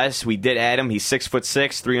nonetheless, we did add him. He's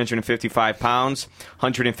 6'6", 355 pounds,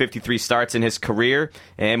 153 starts in his career,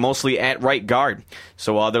 and mostly at right guard.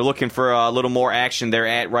 So they're looking for a little more action there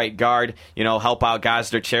at right guard, help out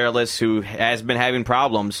Gosder Cherilus, who has been having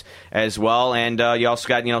problems as well, and you also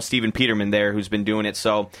got, Steven Peterman there, who's been doing it.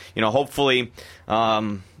 So, hopefully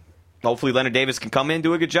Leonard Davis can come in and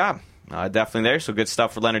do a good job. Definitely there, so good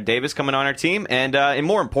stuff for Leonard Davis coming on our team. And in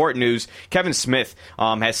more important news, Kevin Smith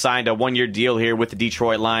has signed a 1-year deal here with the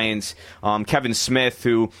Detroit Lions. Kevin Smith,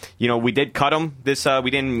 who we did cut him this,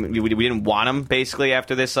 we didn't want him basically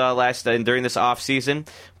after this during this off season,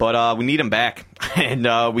 but we need him back,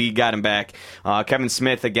 and we got him back. Kevin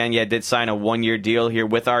Smith again, did sign a 1-year deal here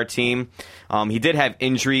with our team. He did have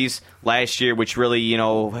injuries last year, which really,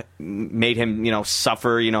 made him,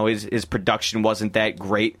 suffer. His production wasn't that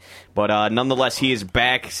great. But nonetheless, he is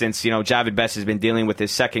back since, Javid Best has been dealing with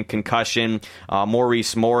his second concussion.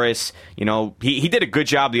 Maurice Morris, he did a good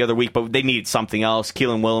job the other week, but they needed something else.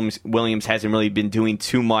 Keelan Williams hasn't really been doing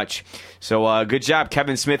too much. So good job.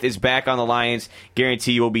 Kevin Smith is back on the Lions.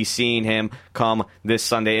 Guarantee you will be seeing him come this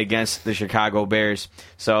Sunday against the Chicago Bears.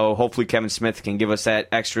 So hopefully Kevin Smith can give us that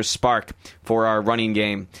extra spark for our running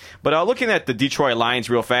game. But looking at the Detroit Lions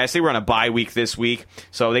real fast, they were on a bye week this week,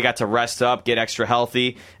 so they got to rest up, get extra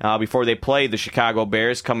healthy before they play the Chicago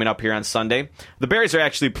Bears coming up here on Sunday. The Bears are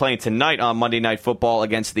actually playing tonight on Monday Night Football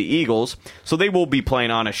against the Eagles, so they will be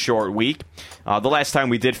playing on a short week. The last time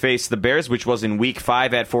we did face the Bears, which was in Week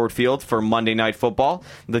 5 at Ford Field for Monday Night Football,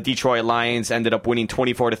 the Detroit Lions ended up winning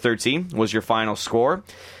 24-13 was your final score.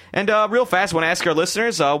 And real fast, I want to ask our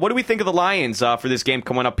listeners, what do we think of the Lions for this game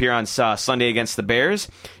coming up here on Sunday against the Bears?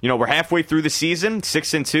 We're halfway through the season,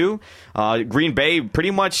 6-2. Green Bay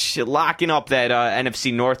pretty much locking up that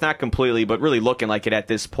NFC North, not completely, but really looking like it at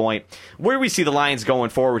this point. Where do we see the Lions going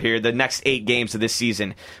forward here, the next 8 games of this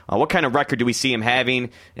season? What kind of record do we see them having?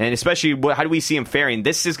 And especially, how do we see them faring?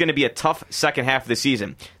 This is going to be a tough second half of the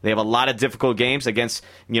season. They have a lot of difficult games against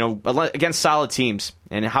solid teams.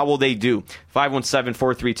 And how will they do?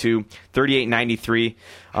 517-432-3893.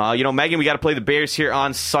 Megan, we got to play the Bears here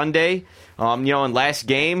on Sunday. In last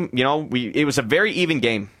game, it was a very even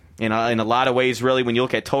game in a lot of ways, really. When you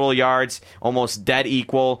look at total yards, almost dead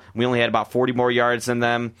equal. We only had about 40 more yards than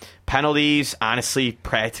them. Penalties, honestly,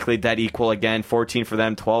 practically dead equal again. 14 for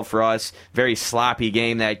them, 12 for us. Very sloppy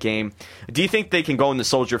game, that game. Do you think they can go in the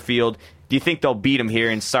Soldier Field? Do you think they'll beat them here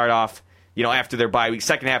and start off, after their bye week,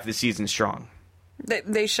 second half of the season strong?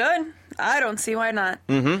 They should. I don't see why not.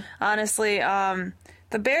 Mm-hmm. Honestly,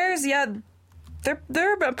 the Bears,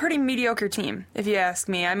 they're a pretty mediocre team, if you ask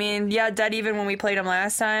me. I mean, dead even when we played them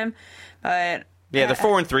last time, but they're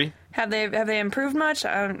 4-3. Have they improved much?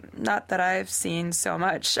 Not that I've seen so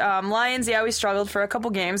much. Lions, we struggled for a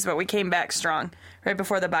couple games, but we came back strong right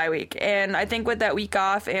before the bye week. And I think with that week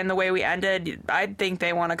off and the way we ended, I think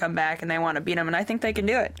they want to come back and they want to beat them, and I think they can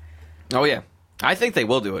do it. Oh yeah. I think they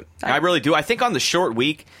will do it. I really do. I think on the short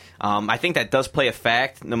week, I think that does play a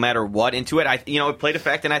fact no matter what into it. It played a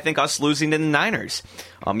fact, and I think us losing to the Niners.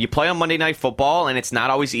 You play on Monday Night Football, and it's not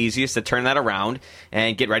always easiest to turn that around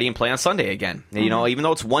and get ready and play on Sunday again. Mm-hmm. Even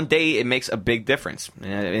though it's one day, it makes a big difference.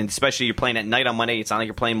 And especially you're playing at night on Monday. It's not like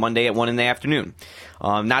you're playing Monday at 1 in the afternoon.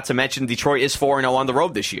 Not to mention Detroit is 4-0 on the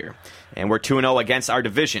road this year, and we're 2-0 against our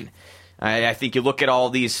division. I think you look at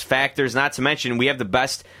all these factors, not to mention we have the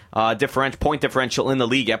best point differential in the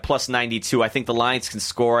league at plus 92. I think the Lions can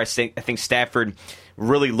score. I think Stafford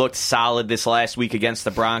really looked solid this last week against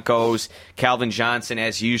the Broncos. Calvin Johnson,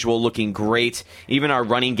 as usual, looking great. Even our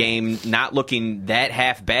running game not looking that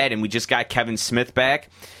half bad, and we just got Kevin Smith back.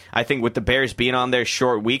 I think with the Bears being on their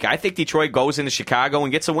short week, I think Detroit goes into Chicago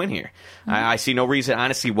and gets a win here. I see no reason,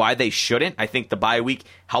 honestly, why they shouldn't. I think the bye week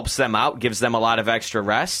helps them out, gives them a lot of extra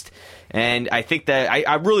rest. And I think that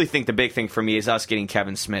I really think the big thing for me is us getting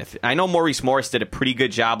Kevin Smith. I know Maurice Morris did a pretty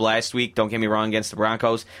good job last week, don't get me wrong, against the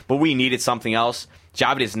Broncos, but we needed something else.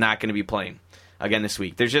 Javid is not going to be playing again this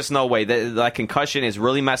week. There's just no way. That concussion has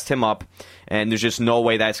really messed him up, and there's just no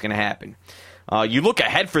way that's going to happen. You look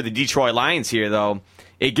ahead for the Detroit Lions here, though.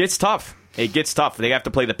 It gets tough. It gets tough. They have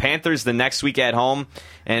to play the Panthers the next week at home.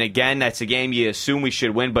 And again, that's a game you assume we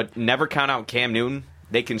should win, but never count out Cam Newton.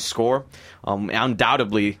 They can score.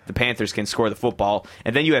 Undoubtedly, the Panthers can score the football.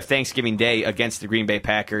 And then you have Thanksgiving Day against the Green Bay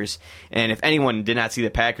Packers. And if anyone did not see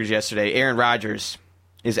the Packers yesterday, Aaron Rodgers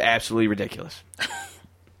is absolutely ridiculous.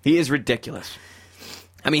 He is ridiculous.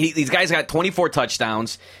 I mean, these guys got 24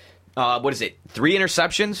 touchdowns. 3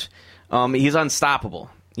 interceptions? He's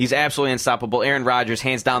unstoppable. He's absolutely unstoppable. Aaron Rodgers,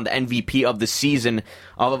 hands down, the MVP of the season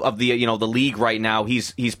of the the league right now.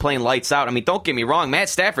 He's playing lights out. I mean, don't get me wrong. Matt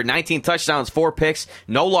Stafford, 19 touchdowns, 4 picks,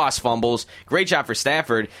 no lost fumbles. Great job for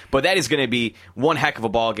Stafford. But that is going to be one heck of a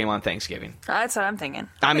ball game on Thanksgiving. That's what I'm thinking.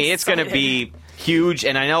 It's going to be huge.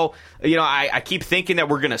 And I know, I keep thinking that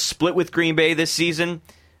we're going to split with Green Bay this season.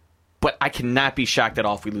 But I cannot be shocked at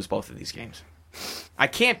all if we lose both of these games. I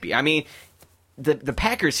can't be. I mean, the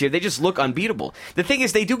Packers here, they just look unbeatable. The thing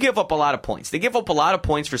is, they do give up a lot of points. They give up a lot of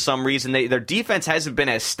points for some reason. Their defense hasn't been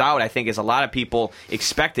as stout, I think, as a lot of people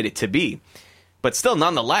expected it to be. But still,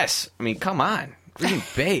 nonetheless, I mean, come on. Green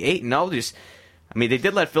Bay, 8-0. They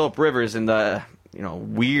did let Phillip Rivers and the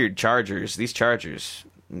weird Chargers, these Chargers,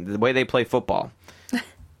 the way they play football.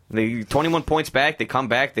 They 21 points back, they come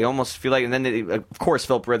back, they almost feel like, and then, of course,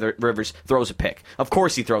 Phillip Rivers throws a pick. Of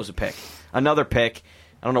course he throws a pick. Another pick.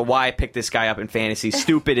 I don't know why I picked this guy up in fantasy.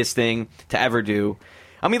 Stupidest thing to ever do.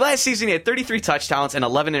 I mean, last season he had 33 touchdowns and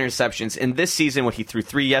 11 interceptions. And this season, he threw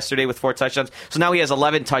 3 yesterday with 4 touchdowns. So now he has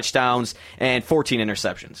 11 touchdowns and 14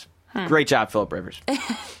 interceptions. Great job, Phillip Rivers.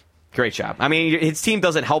 Great job. I mean, his team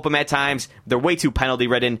doesn't help him at times. They're way too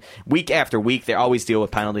penalty-ridden. Week after week, they always deal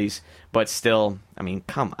with penalties. But still, I mean,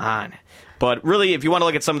 come on. But really, if you want to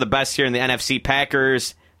look at some of the best here in the NFC,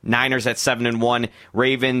 Packers, Niners at 7-1,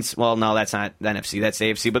 Ravens. Well, no, that's not the NFC, that's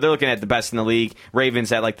the AFC. But they're looking at the best in the league.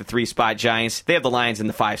 Ravens at like the 3-spot. Giants. They have the Lions in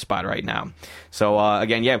the 5-spot right now. So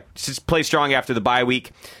again, just play strong after the bye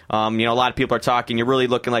week. A lot of people are talking. You're really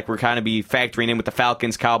looking like we're kind of be factoring in with the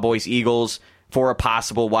Falcons, Cowboys, Eagles for a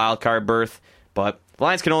possible wild card berth. But the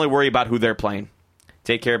Lions can only worry about who they're playing.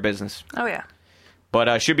 Take care of business. Oh yeah.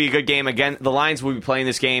 But should be a good game. Again, the Lions will be playing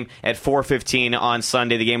this game at 4:15 on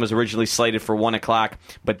Sunday. The game was originally slated for 1 o'clock,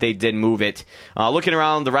 but they did move it. Looking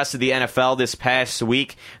around the rest of the NFL this past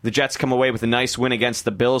week, the Jets come away with a nice win against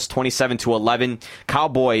the Bills, 27-11.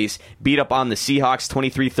 Cowboys beat up on the Seahawks,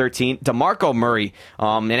 23-13. DeMarco Murray,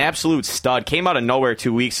 an absolute stud, came out of nowhere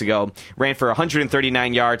 2 weeks ago, ran for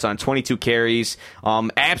 139 yards on 22 carries,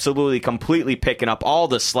 absolutely completely picking up all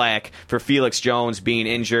the slack for Felix Jones being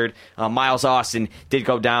injured. Miles Austin did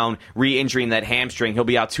go down, re-injuring that hamstring. He'll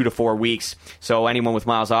be out 2 to 4 weeks. So anyone with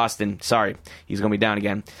Miles Austin, sorry, he's going to be down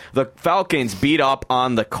again. The Falcons beat up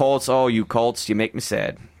on the Colts. Oh, you Colts, you make me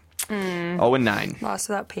sad. 0-9. Lost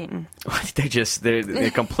without Peyton.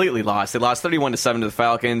 They're completely lost. They lost 31-7 to the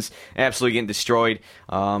Falcons. Absolutely getting destroyed.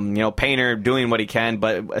 Painter doing what he can,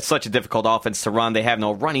 but it's such a difficult offense to run. They have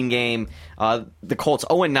no running game. The Colts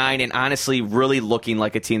 0-9, and honestly, really looking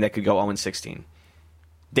like a team that could go 0-16.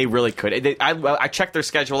 They really could. I checked their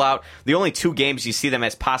schedule out. The only 2 games you see them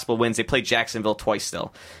as possible wins, they played Jacksonville twice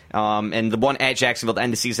still. And the one at Jacksonville at the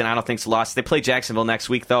end of the season, I don't think it's a loss. They play Jacksonville next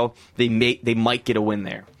week, though. They might get a win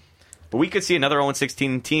there. But we could see another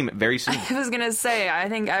 0-16 team very soon. I was going to say, I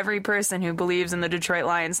think every person who believes in the Detroit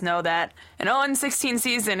Lions know that an 0-16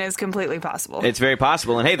 season is completely possible. It's very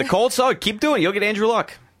possible. And hey, the Colts, keep doing it. You'll get Andrew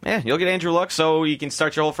Luck. Yeah, you'll get Andrew Luck, so you can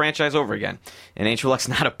start your whole franchise over again. And Andrew Luck's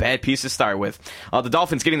not a bad piece to start with. The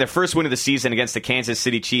Dolphins getting their first win of the season against the Kansas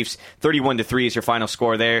City Chiefs. 31-3 is your final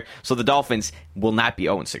score there. So the Dolphins will not be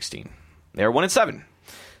 0-16. They're 1-7.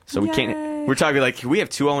 So we can't. We're talking like, we have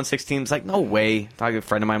 2 0-6 teams. Like, no way. Talking to a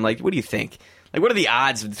friend of mine, I'm like, what do you think? Like, what are the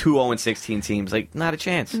odds of 2 0-16 teams? Like, not a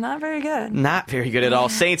chance. Not very good. Not very good at all.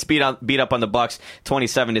 Saints beat up on the Bucs,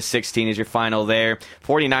 27-16 is your final there.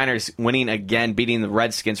 49ers winning again, beating the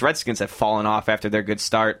Redskins. Redskins have fallen off after their good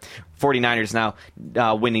start. 49ers now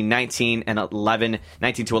winning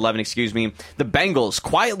 19-11, excuse me. The Bengals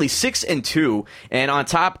quietly 6-2, and on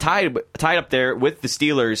top, tied up there with the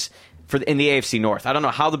Steelers in the AFC North. I don't know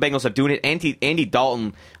how the Bengals have doing it. Andy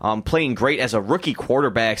Dalton playing great as a rookie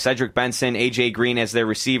quarterback. Cedric Benson, A.J. Green as their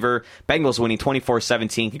receiver. Bengals winning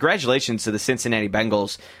 24-17. Congratulations to the Cincinnati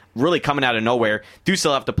Bengals. Really coming out of nowhere. Do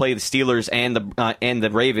still have to play the Steelers and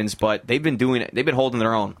the Ravens, but they've been holding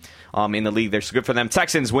their own in the league there. So good for them.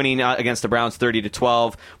 Texans winning against the Browns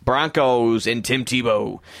 30-12. Broncos and Tim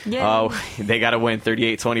Tebow. They got to win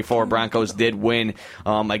 38-24. Broncos did win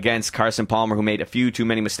against Carson Palmer, who made a few too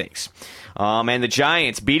many mistakes. And the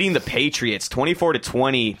Giants beating the Patriots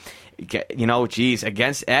 24-20.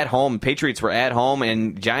 At home. Patriots were at home,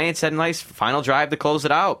 and Giants had a nice final drive to close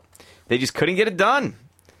it out. They just couldn't get it done.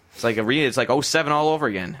 It's like 07 all over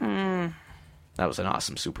again. That was an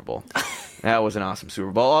awesome Super Bowl.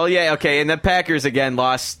 Oh, yeah, okay. And the Packers again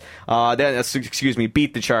lost.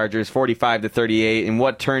 Beat the Chargers 45-38 in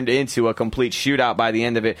what turned into a complete shootout by the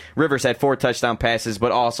end of it. Rivers had 4 touchdown passes,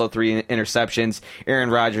 but also 3 interceptions. Aaron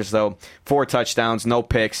Rodgers, though, 4 touchdowns, no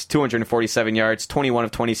picks, 247 yards, 21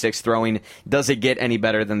 of 26 throwing. Does it get any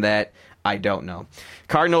better than that? I don't know.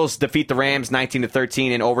 Cardinals defeat the Rams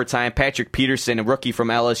 19-13 in overtime. Patrick Peterson, a rookie from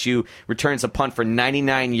LSU, returns a punt for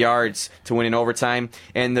 99 yards to win in overtime.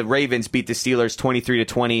 And the Ravens beat the Steelers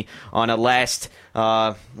 23-20 on a last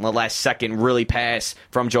second really pass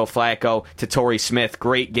from Joe Flacco to Torrey Smith.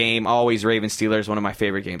 Great game. Always Ravens-Steelers, one of my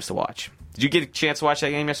favorite games to watch. Did you get a chance to watch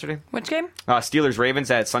that game yesterday? Which game?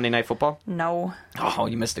 Steelers-Ravens at Sunday Night Football? No. Oh,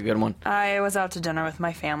 you missed a good one. I was out to dinner with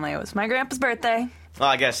my family. It was my grandpa's birthday. Well,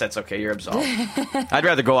 I guess that's okay. You're absolved. I'd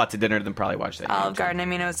rather go out to dinner than probably watch that game. Olive Garden. I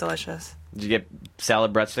mean, it was delicious. Did you get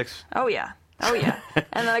salad breadsticks? Oh, yeah. And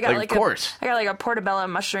then I got of course. I got a portobello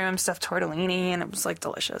mushroom stuffed tortellini, and it was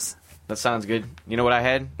delicious. That sounds good. You know what I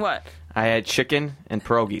had? What? I had chicken and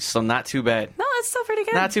pierogies, so not too bad. No, that's still pretty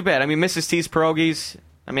good. Not too bad. I mean, Mrs. T's pierogies.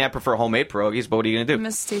 I mean, I prefer homemade pierogies, but what are you going to do?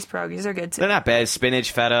 Mrs. T's pierogies are good, too. They're not bad.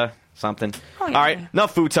 Spinach, feta, something. Oh, yeah. All right,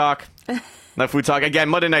 enough food talk. Again,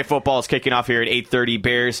 Monday Night Football is kicking off here at 8:30.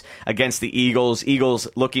 Bears against the Eagles. Eagles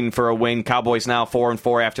looking for a win. Cowboys now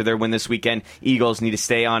 4-4 after their win this weekend. Eagles need to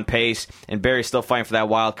stay on pace, and Bears still fighting for that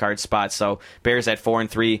wild card spot. So Bears at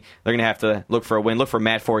 4-3. They're going to have to look for a win. Look for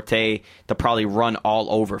Matt Forte to probably run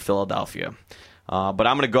all over Philadelphia. But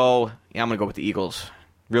I'm going to go with the Eagles.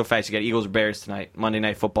 Real fast, you got Eagles or Bears tonight. Monday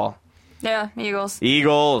Night Football. Yeah, Eagles.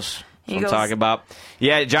 That's what I'm talking about.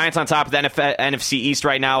 Yeah, Giants on top of the NFC East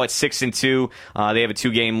right now at 6-2. They have a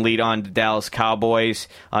 2-game lead on the Dallas Cowboys.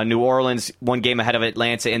 New Orleans 1 game ahead of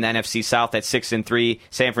Atlanta in the NFC South at 6-3.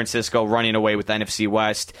 San Francisco running away with the NFC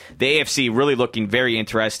West. The AFC really looking very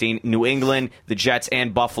interesting. New England, the Jets,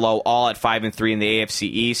 and Buffalo all at 5-3 in the AFC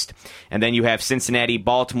East. And then you have Cincinnati,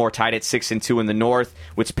 Baltimore tied at 6-2 in the North,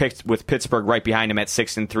 with Pittsburgh right behind them at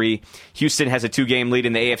 6-3. Houston has a 2-game lead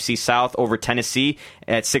in the AFC South over Tennessee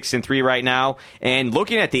at 6-3 right now. And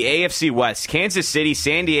looking at the AFC West, Kansas City,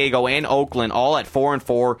 San Diego, and Oakland all at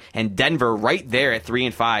 4-4, and Denver right there at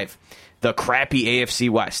 3-5. The crappy AFC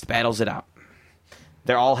West battles it out.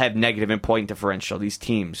 They all have negative in point differential. These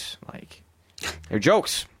teams, they're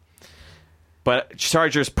jokes. But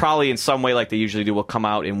Chargers probably in some way, like they usually do, will come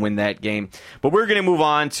out and win that game. But we're going to move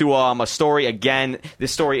on to a story. Again,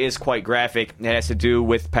 this story is quite graphic. It has to do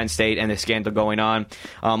with Penn State and the scandal going on.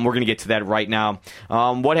 We're going to get to that right now.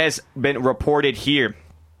 What has been reported here,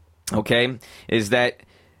 is that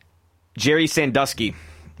Jerry Sandusky,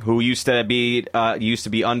 who used to be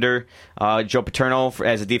under Joe Paterno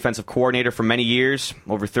as a defensive coordinator for many years,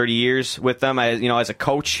 over 30 years with them, as a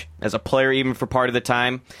coach, as a player, even for part of the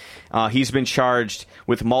time. He's been charged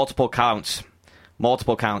with multiple counts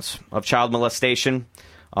of child molestation,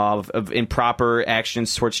 of improper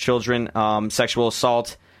actions towards children, sexual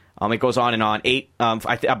assault. It goes on and on.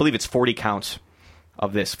 I believe it's 40 counts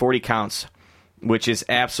of this. 40 counts, which is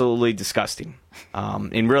absolutely disgusting.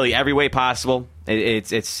 In really every way possible.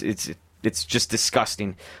 It's just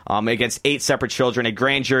disgusting. Against 8 separate children. A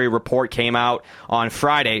grand jury report came out on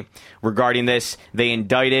Friday regarding this. They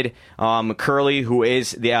indicted Curley, who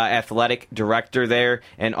is the athletic director there,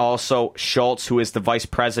 and also Schultz, who is the vice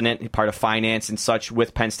president, part of finance and such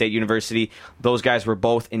with Penn State University. Those guys were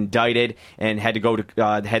both indicted and had to go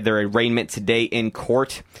to had their arraignment today in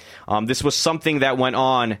court. This was something that went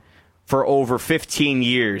on for over 15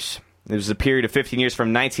 years. There was a period of 15 years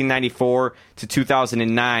from 1994 to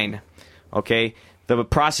 2009. The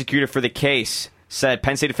prosecutor for the case said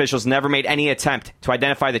Penn State officials never made any attempt to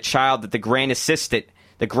identify the child that the grad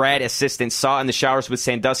assistant saw in the showers with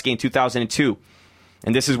Sandusky in 2002.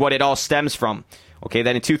 And this is what it all stems from.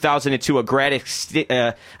 That in 2002, a grad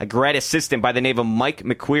assistant by the name of Mike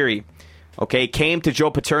McQuarrie, came to Joe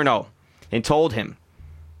Paterno and told him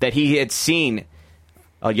that he had seen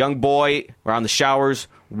a young boy around the showers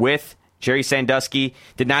with Jerry Sandusky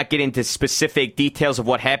did not get into specific details of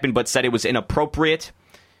what happened, but said it was inappropriate.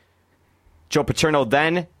 Joe Paterno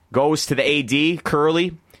then goes to the AD,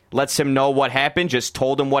 Curley, lets him know what happened, just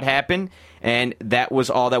told him what happened, and that was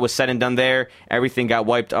all that was said and done there. Everything got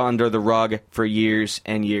wiped under the rug for years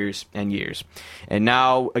and years and years. And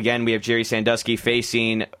now, again, we have Jerry Sandusky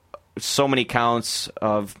facing so many counts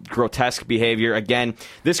of grotesque behavior. Again,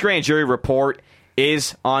 this grand jury report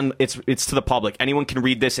is on, it's to the public. Anyone can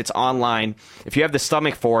read this. It's online. If you have the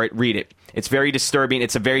stomach for it, read it. It's very disturbing.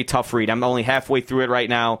 It's a very tough read. I'm only halfway through it right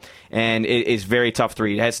now, and it is very tough to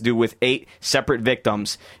read. It has to do with 8 separate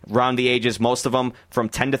victims around the ages, most of them from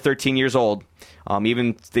 10 to 13 years old.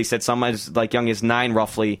 Even they said some as like young as 9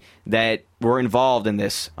 roughly that were involved in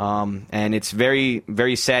this. And it's very,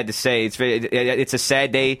 very sad to say. It's a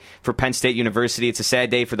sad day for Penn State University. It's a sad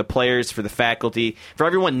day for the players, for the faculty, for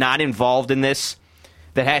everyone not involved in this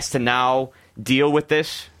that has to now deal with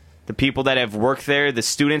this. The people that have worked there, the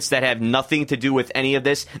students that have nothing to do with any of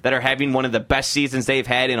this, that are having one of the best seasons they've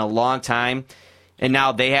had in a long time, and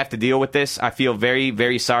now they have to deal with this. I feel very,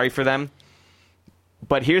 very sorry for them.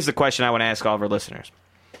 But here's the question I want to ask all of our listeners.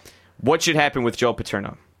 What should happen with Joe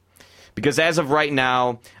Paterno? Because as of right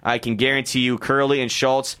now, I can guarantee you Curley and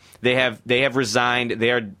Schultz, they have resigned.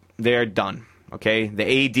 They are done. Okay?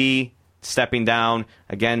 The AD stepping down.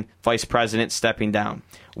 Again, Vice President stepping down.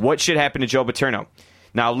 What should happen to Joe Paterno?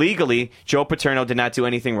 Now, legally, Joe Paterno did not do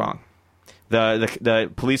anything wrong.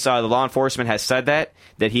 The police, the law enforcement has said that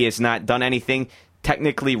he has not done anything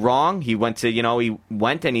technically wrong. He went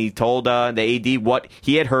and he told the AD what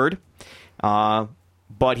he had heard,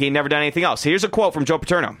 but he had never done anything else. Here's a quote from Joe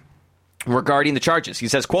Paterno regarding the charges. He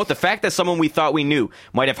says, quote, "The fact that someone we thought we knew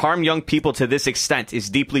might have harmed young people to this extent is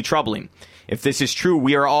deeply troubling. If this is true,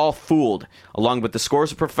 we are all fooled, along with the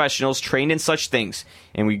scores of professionals trained in such things,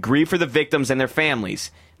 and we grieve for the victims and their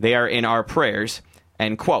families. They are in our prayers,"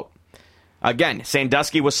 end quote. Again,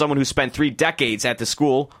 Sandusky was someone who spent 3 decades at the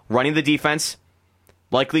school running the defense,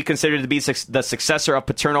 likely considered to be the successor of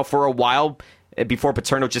Paterno for a while before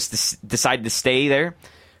Paterno just decided to stay there.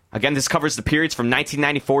 Again, this covers the periods from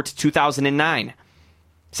 1994 to 2009.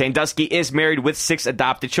 Sandusky is married with 6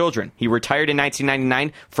 adopted children. He retired in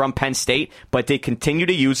 1999 from Penn State, but they continue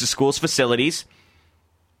to use the school's facilities,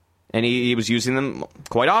 and he was using them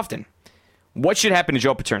quite often. What should happen to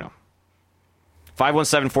Joe Paterno?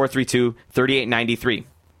 517-432-3893.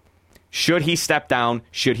 Should he step down?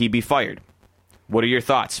 Should he be fired? What are your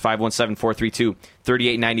thoughts?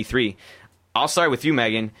 517-432-3893. I'll start with you,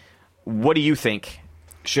 Megan. What do you think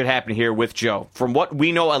should happen here with Joe? From what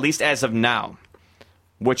we know, at least as of now,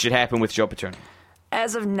 what should happen with Joe Paterno?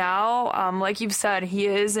 As of now, like you've said, he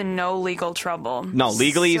is in no legal trouble. No,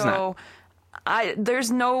 legally he's not.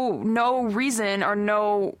 There's no reason or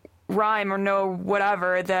no rhyme or no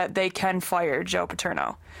whatever that they can fire Joe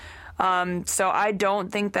Paterno. So I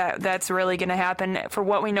don't think that's really going to happen. For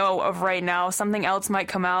what we know of right now, something else might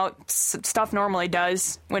come out. Stuff normally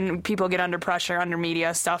does. When people get under pressure, under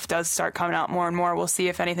media, stuff does start coming out more and more. We'll see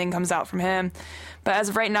if anything comes out from him. But as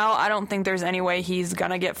of right now, I don't think there's any way he's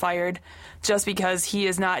going to get fired just because he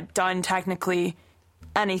has not done technically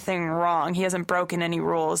anything wrong. He hasn't broken any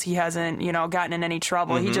rules. He hasn't, gotten in any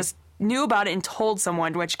trouble. Mm-hmm. He just knew about it and told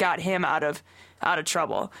someone, which got him out of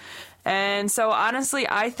trouble. And so, honestly,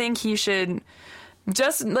 I think he should,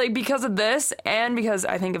 just because of this and because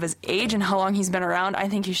I think of his age and how long he's been around, I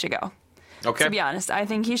think he should go. Okay. To be honest, I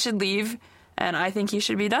think he should leave, and I think he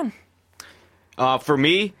should be done. For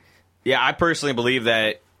me, I personally believe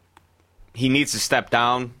that he needs to step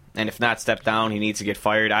down. And if not step down, he needs to get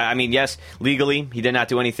fired. I mean, yes, legally, he did not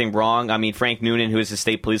do anything wrong. I mean, Frank Noonan, who is the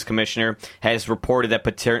state police commissioner, has reported that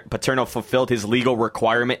Paterno fulfilled his legal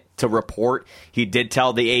requirement to report. He did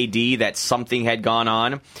tell the AD that something had gone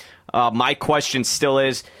on. My question still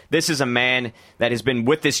is, this is a man that has been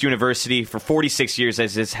with this university for 46 years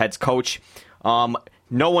as his head coach.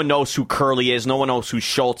 No one knows who Curley is. No one knows who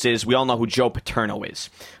Schultz is. We all know who Joe Paterno is.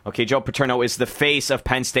 Okay, Joe Paterno is the face of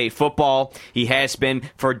Penn State football. He has been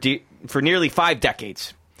for nearly 5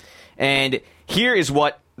 decades. And here is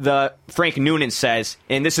what the Frank Noonan says,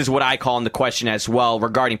 and this is what I call in the question as well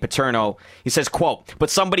regarding Paterno. He says, quote, "But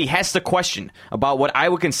somebody has to question about what I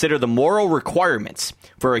would consider the moral requirements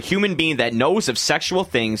for a human being that knows of sexual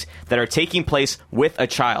things that are taking place with a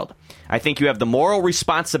child. I think you have the moral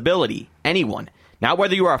responsibility, anyone, not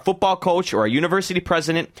whether you are a football coach or a university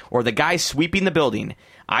president or the guy sweeping the building.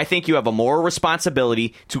 I think you have a moral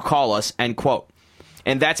responsibility to call us," end quote.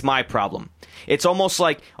 And that's my problem. it's almost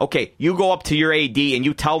like, okay, you go up to your AD and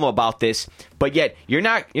you tell him about this, but yet you're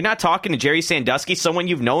not talking to Jerry Sandusky, someone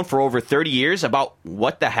you've known for over 30 years, about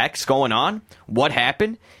what the heck's going on, what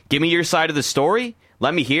happened. Give me your side of the story.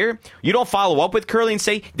 Let me hear. You don't follow up with Curley and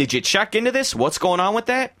say, did you check into this? What's going on with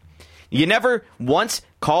that? You never once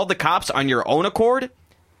called the cops on your own accord?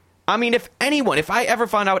 I mean, if I ever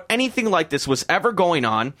found out anything like this was ever going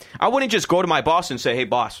on, I wouldn't just go to my boss and say, hey,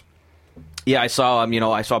 boss, yeah, I saw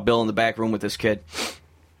Bill in the back room with this kid.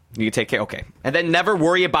 You can take care. Okay. And then never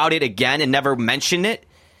worry about it again and never mention it.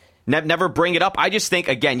 Never bring it up. I just think,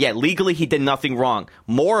 again, legally he did nothing wrong.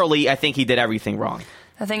 Morally, I think he did everything wrong.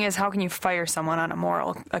 The thing is, how can you fire someone on a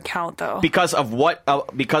moral account, though? Because of what?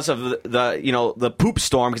 Because of the poop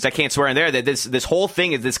storm. Because I can't swear in there that this whole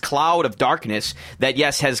thing is this cloud of darkness that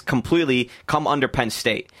has completely come under Penn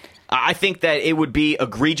State. I think that it would be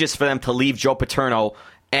egregious for them to leave Joe Paterno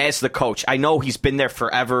as the coach. I know he's been there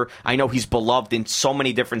forever. I know he's beloved in so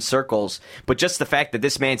many different circles. But just the fact that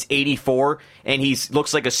this man's 84 and he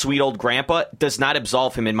looks like a sweet old grandpa does not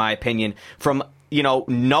absolve him, in my opinion, from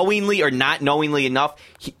knowingly or not knowingly enough.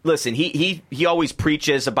 He always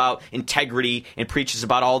preaches about integrity and preaches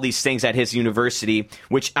about all these things at his university,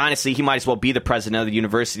 which honestly, he might as well be the president of the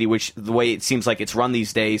university, which the way it seems like it's run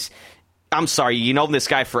these days. I'm sorry, you know this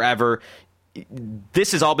guy forever.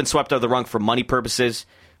 This has all been swept under the rug for money purposes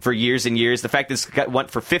for years and years. The fact that this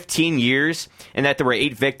went for 15 years and that there were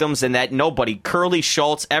 8 victims and that nobody, Curley,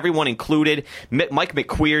 Schultz, everyone included, Mike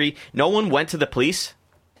McQueary, no one went to the police.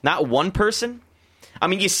 Not one person. I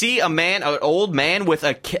mean, you see an old man with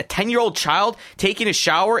a 10-year-old child taking a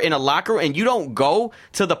shower in a locker room, and you don't go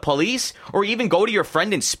to the police or even go to your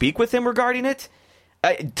friend and speak with him regarding it?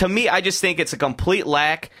 To me, I just think it's a complete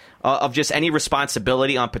lack of just any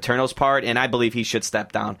responsibility on Paterno's part, and I believe he should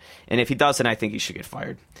step down. And if he doesn't, I think he should get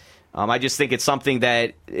fired. I just think it's something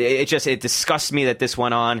that it disgusts me that this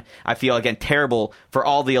went on. I feel, again, terrible for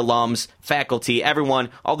all the alums, faculty, everyone,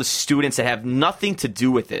 all the students that have nothing to do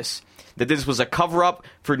with this. That this was a cover-up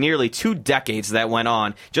for nearly 2 decades that went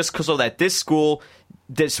on, just so that this school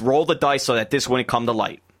rolled the dice so that this wouldn't come to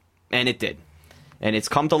light. And it did. And it's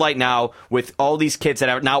come to light now with all these kids that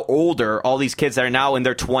are now older, all these kids that are now in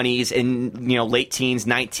their 20s and late teens,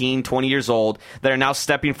 19, 20 years old, that are now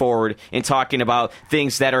stepping forward and talking about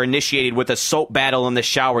things that are initiated with a soap battle in the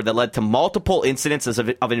shower that led to multiple incidences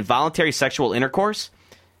of involuntary sexual intercourse.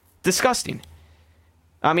 Disgusting.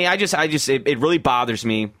 I mean, it really bothers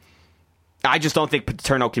me. I just don't think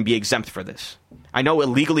Paterno can be exempt for this. I know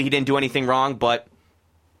illegally he didn't do anything wrong, but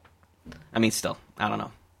I mean, still, I don't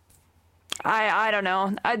know. I don't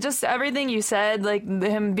know. Everything you said, like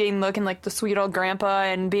him looking like the sweet old grandpa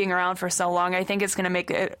and being around for so long, I think it's going to make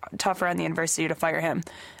it tougher on the university to fire him.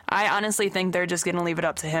 I honestly think they're just going to leave it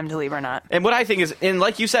up to him to leave or not. And what I think is, and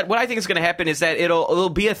like you said, what I think is going to happen is that it'll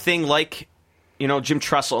be a thing like, Jim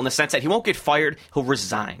Tressel, in the sense that he won't get fired, he'll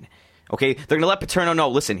resign. Okay, they're going to let Paterno know,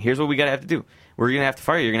 listen, here's what we got to have to do. We're going to have to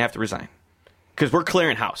fire you. You're going to have to resign. Because we're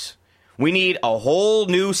clearing house. We need a whole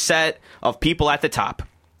new set of people at the top.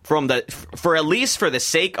 For at least for the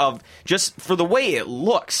sake of just for the way it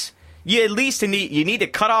looks. You at least need to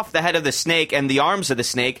cut off the head of the snake and the arms of the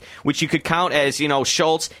snake, which you could count as,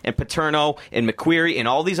 Schultz and Paterno and McQueary and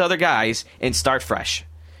all these other guys, and start fresh.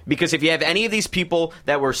 Because if you have any of these people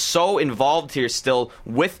that were so involved here still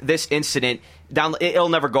with this incident, it'll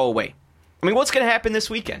never go away. I mean, what's going to happen this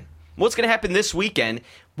weekend? What's going to happen this weekend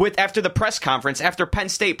after the press conference after Penn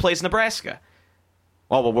State plays Nebraska?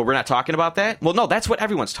 Oh, well, we're not talking about that? Well, no, that's what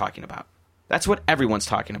everyone's talking about. That's what everyone's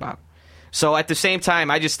talking about. So at the same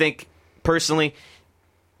time, I just think, personally,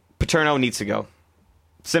 Paterno needs to go.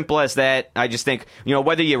 Simple as that. I just think,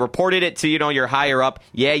 whether you reported it to, your higher up,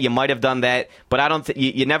 yeah, you might have done that, but I don't think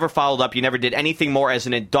you never followed up. You never did anything more as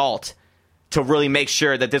an adult to really make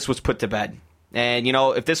sure that this was put to bed. And,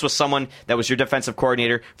 if this was someone that was your defensive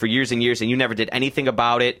coordinator for years and years and you never did anything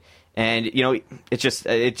about it, and, it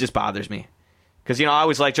just bothers me. Because, I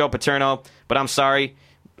always liked Joe Paterno, but I'm sorry.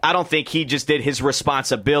 I don't think he just did his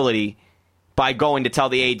responsibility by going to tell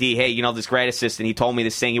the AD, hey, this grad assistant, he told me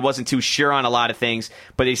this thing. He wasn't too sure on a lot of things,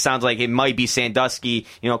 but it sounds like it might be Sandusky,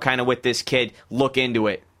 kind of with this kid. Look into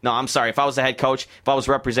it. No, I'm sorry. If I was the head coach, if I was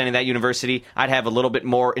representing that university, I'd have a little bit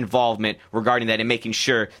more involvement regarding that and making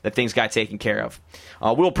sure that things got taken care of.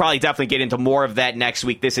 We'll probably definitely get into more of that next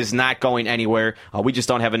week. This is not going anywhere. We just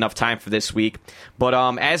don't have enough time for this week. But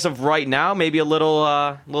as of right now, maybe a little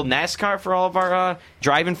NASCAR for all of our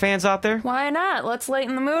driving fans out there. Why not? Let's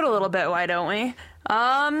lighten the mood a little bit. Why don't we?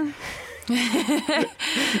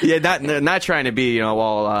 Yeah, not trying to be,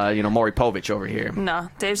 Maury Povich over here. No,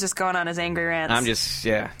 Dave's just going on his angry rants. I'm just,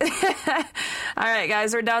 yeah. All right,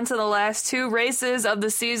 guys, we're down to the last 2 races of the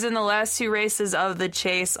season, the last 2 races of the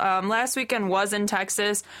chase. Last weekend was in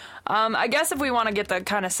Texas. I guess if we want to get the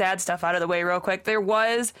kind of sad stuff out of the way real quick, there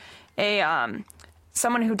was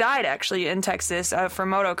someone who died actually in Texas for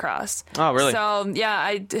motocross. Oh, really? So,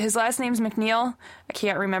 yeah, his last name's McNeil. I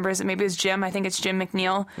can't remember. Maybe it's Jim. I think it's Jim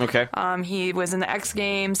McNeil. Okay. He was in the X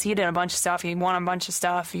Games. He did a bunch of stuff. He won a bunch of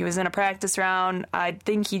stuff. He was in a practice round. I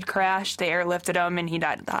think he crashed. They airlifted him, and he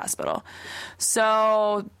died at the hospital.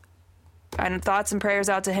 So, and thoughts and prayers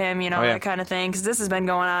out to him, that kind of thing. Because this has been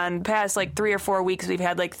going on past, 3 or 4 weeks. We've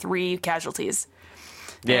had, 3 casualties.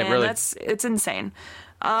 Yeah, and really. It's insane.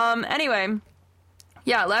 Anyway...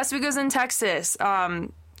 Yeah, last week was in Texas. I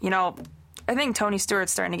think Tony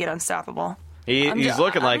Stewart's starting to get unstoppable. He's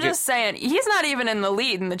looking like it. I'm just saying, he's not even in the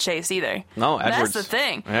lead in the chase either. No, Edwards. That's the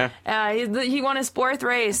thing. Yeah. He won his 4th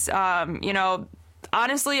race.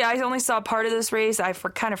 Honestly, I only saw part of this race. I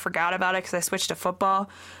kind of forgot about it because I switched to football.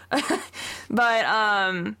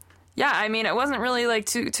 But, it wasn't really,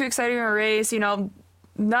 too exciting a race. Not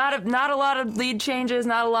a lot of lead changes,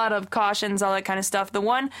 not a lot of cautions, all that kind of stuff.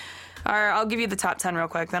 I'll give you the top 10 real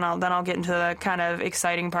quick, then I'll get into the kind of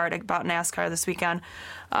exciting part about NASCAR this weekend.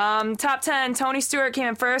 Top 10, Tony Stewart came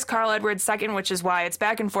in first, Carl Edwards second, which is why it's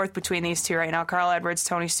back and forth between these two right now. Carl Edwards,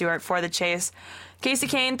 Tony Stewart for the chase. Casey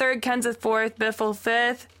Kane third, Kenseth fourth, Biffle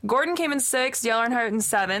fifth. Gordon came in sixth, Dale Earnhardt in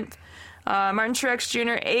seventh. Martin Truex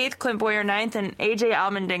Jr. eighth, Clint Bowyer ninth, and AJ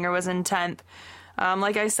Allmendinger was in 10th.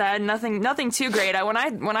 Like I said, nothing too great.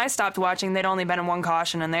 When I stopped watching, they'd only been in 1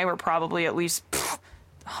 caution, and they were probably at least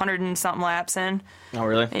 100 and something laps in. Oh,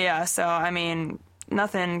 really? Yeah, so,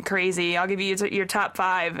 nothing crazy. I'll give you your top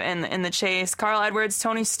 5 in the chase. Carl Edwards,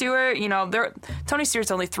 Tony Stewart, Tony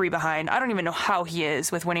Stewart's only 3 behind. I don't even know how he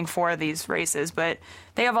is with winning 4 of these races, but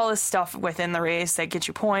they have all this stuff within the race that get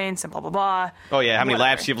you points and blah, blah, blah. Oh, yeah, how many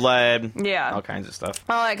laps you've led. Yeah. All kinds of stuff.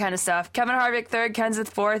 All that kind of stuff. Kevin Harvick 3rd,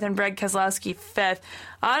 Kenseth 4th, and Brad Keselowski 5th.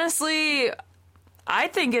 Honestly, I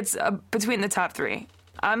think it's between the top 3.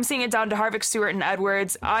 I'm seeing it down to Harvick, Stewart, and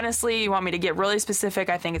Edwards. Honestly, you want me to get really specific?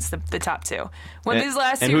 I think it's the top 2. These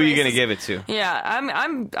last and two who are races, you going to give it to? Yeah,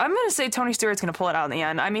 I'm going to say Tony Stewart's going to pull it out in the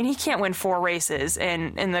end. He can't win 4 races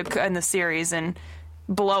in the series and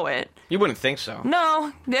blow it. You wouldn't think so.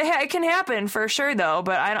 No, it can happen for sure though,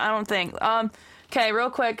 but I don't think. Okay,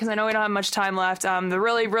 real quick because I know we don't have much time left. The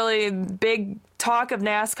really really big talk of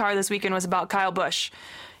NASCAR this weekend was about Kyle Busch.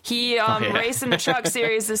 He raced in the Truck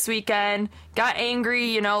Series this weekend, got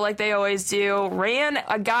angry, like they always do, ran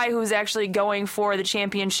a guy who's actually going for the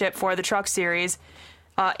championship for the Truck Series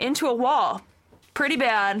into a wall. Pretty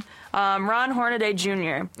bad. Ron Hornaday Jr.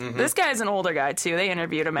 Mm-hmm. This guy's an older guy, too. They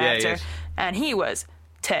interviewed him after. And he was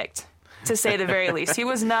ticked, to say the very least. He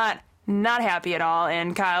was not happy at all.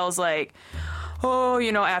 And Kyle's like...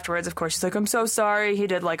 afterwards, of course, he's like, I'm so sorry. He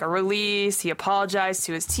did, a release. He apologized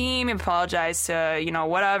to his team. He apologized to,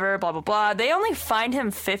 whatever, blah, blah, blah. They only fined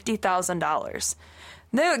him $50,000.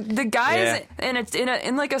 The guys in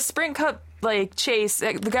a Sprint Cup, chase,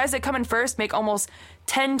 the guys that come in first make almost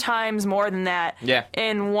 10 times more than that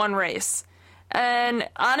in one race. And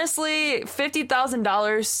honestly,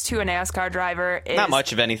 $50,000 to a NASCAR driver is not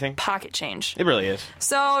much of anything. Pocket change. It really is.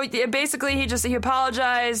 So basically, he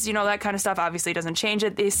apologized. That kind of stuff obviously doesn't change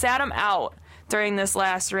it. They sat him out during this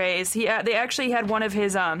last race. They actually had one of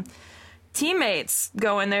his teammates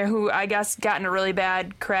go in there who I guess got in a really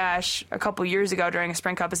bad crash a couple years ago during a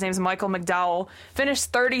Sprint Cup. His name's Michael McDowell.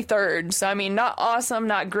 Finished 33rd. So not awesome,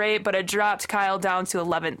 not great, but it dropped Kyle down to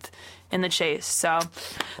 11th. In the chase, so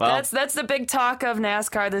that's the big talk of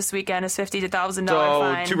NASCAR this weekend is $50,000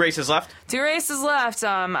 fine. 2 races left. 2 races left.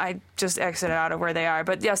 I just exited out of where they are,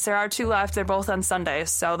 but yes, there are 2 left. They're both on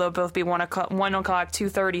Sundays, so they'll both be 1 o'clock,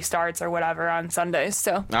 2:30 starts or whatever on Sundays.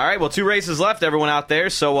 So all right, well, 2 races left, everyone out there.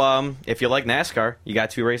 So if you like NASCAR, you got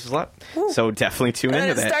 2 races left. Ooh. So definitely tune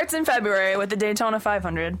into that. It starts in February with the Daytona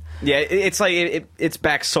 500. Yeah, it's like it's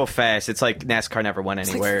back so fast. It's like NASCAR never went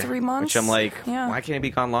anywhere. It's 3 months. Which I'm like, why can't it be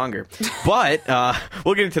gone longer? But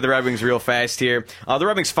we'll get into the Red Wings real fast here. The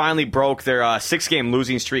Red Wings finally broke their 6-game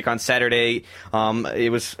losing streak on Saturday.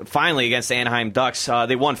 It was finally against the Anaheim Ducks.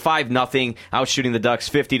 They won 5-0, outshooting the Ducks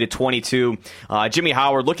 50-22. Jimmy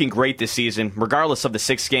Howard looking great this season. Regardless of the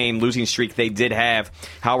 6-game losing streak they did have,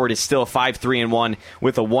 Howard is still 5-3-1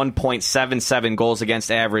 with a 1.77 goals against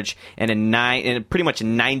average and pretty much a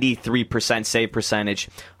 93% save percentage.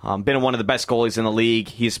 Been one of the best goalies in the league.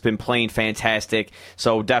 He's been playing fantastic.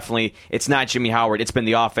 So definitely, it's not Jimmy Howard. It's been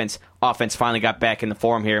the offense. Offense finally got back in the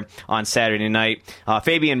form here on Saturday night.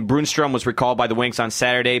 Fabian Brunstrom was recalled by the Wings on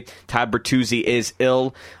Saturday. Todd Bertuzzi is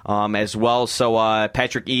ill as well. So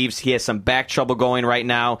Patrick Eaves, he has some back trouble going right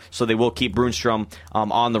now, so they will keep Brunstrom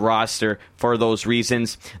on the roster for those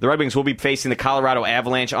reasons. The Red Wings will be facing the Colorado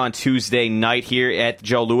Avalanche on Tuesday night here at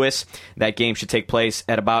Joe Louis. That game should take place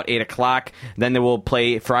at about 8 o'clock. Then they will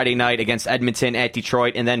play Friday night against Edmonton at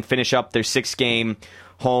Detroit, and then finish up their 6-game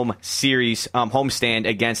home series, homestand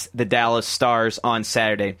against the Dallas Stars on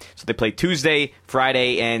Saturday. So they play Tuesday,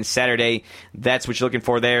 Friday, and Saturday. That's what you're looking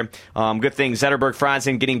for there. Good thing Zetterberg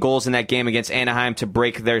Franzen getting goals in that game against Anaheim to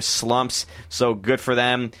break their slumps. So good for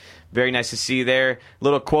them. Very nice to see there.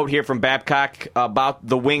 Little quote here from Babcock about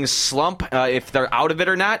the Wings slump, if they're out of it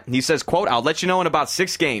or not. He says, quote, "I'll let you know in about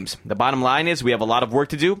 6 games. The bottom line is we have a lot of work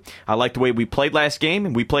to do. I like the way we played last game,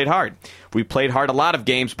 and we played hard. We played hard a lot of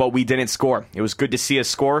games, but we didn't score. It was good to see us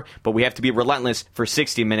score, but we have to be relentless for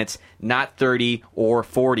 60 minutes, not 30 or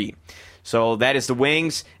 40. So that is the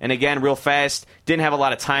Wings. And again, real fast, didn't have a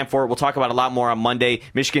lot of time for it. We'll talk about a lot more on Monday.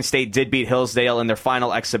 Michigan State did beat Hillsdale in their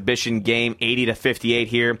final exhibition game, 80-58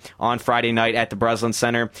 here on Friday night at the Breslin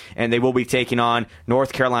Center. And they will be taking on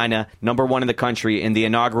North Carolina, #1 in the country, in the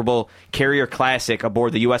inaugural Carrier Classic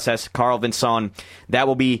aboard the USS Carl Vinson. That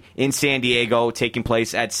will be in San Diego, taking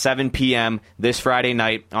place at 7 p.m. this Friday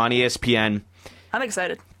night on ESPN. I'm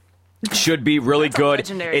excited. Should be really good. It's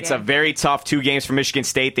game. a very tough 2 games for Michigan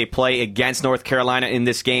State. They play against North Carolina in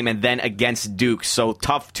this game and then against Duke. So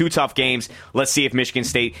two tough games. Let's see if Michigan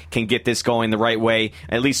State can get this going the right way.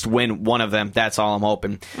 At least win one of them. That's all I'm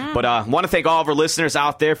hoping. But I want to thank all of our listeners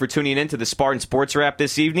out there for tuning in to the Spartan Sports Wrap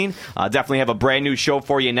this evening. Definitely have a brand new show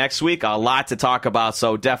for you next week. A lot to talk about,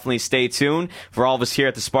 so definitely stay tuned. For all of us here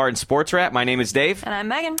at the Spartan Sports Wrap, my name is Dave. And I'm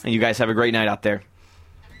Megan. And you guys have a great night out there.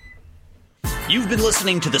 You've been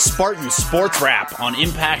listening to the Spartan Sports Wrap on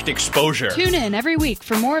Impact Exposure. Tune in every week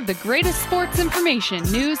for more of the greatest sports information,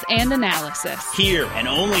 news, and analysis. Here and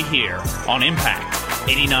only here on Impact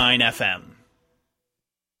 89 FM.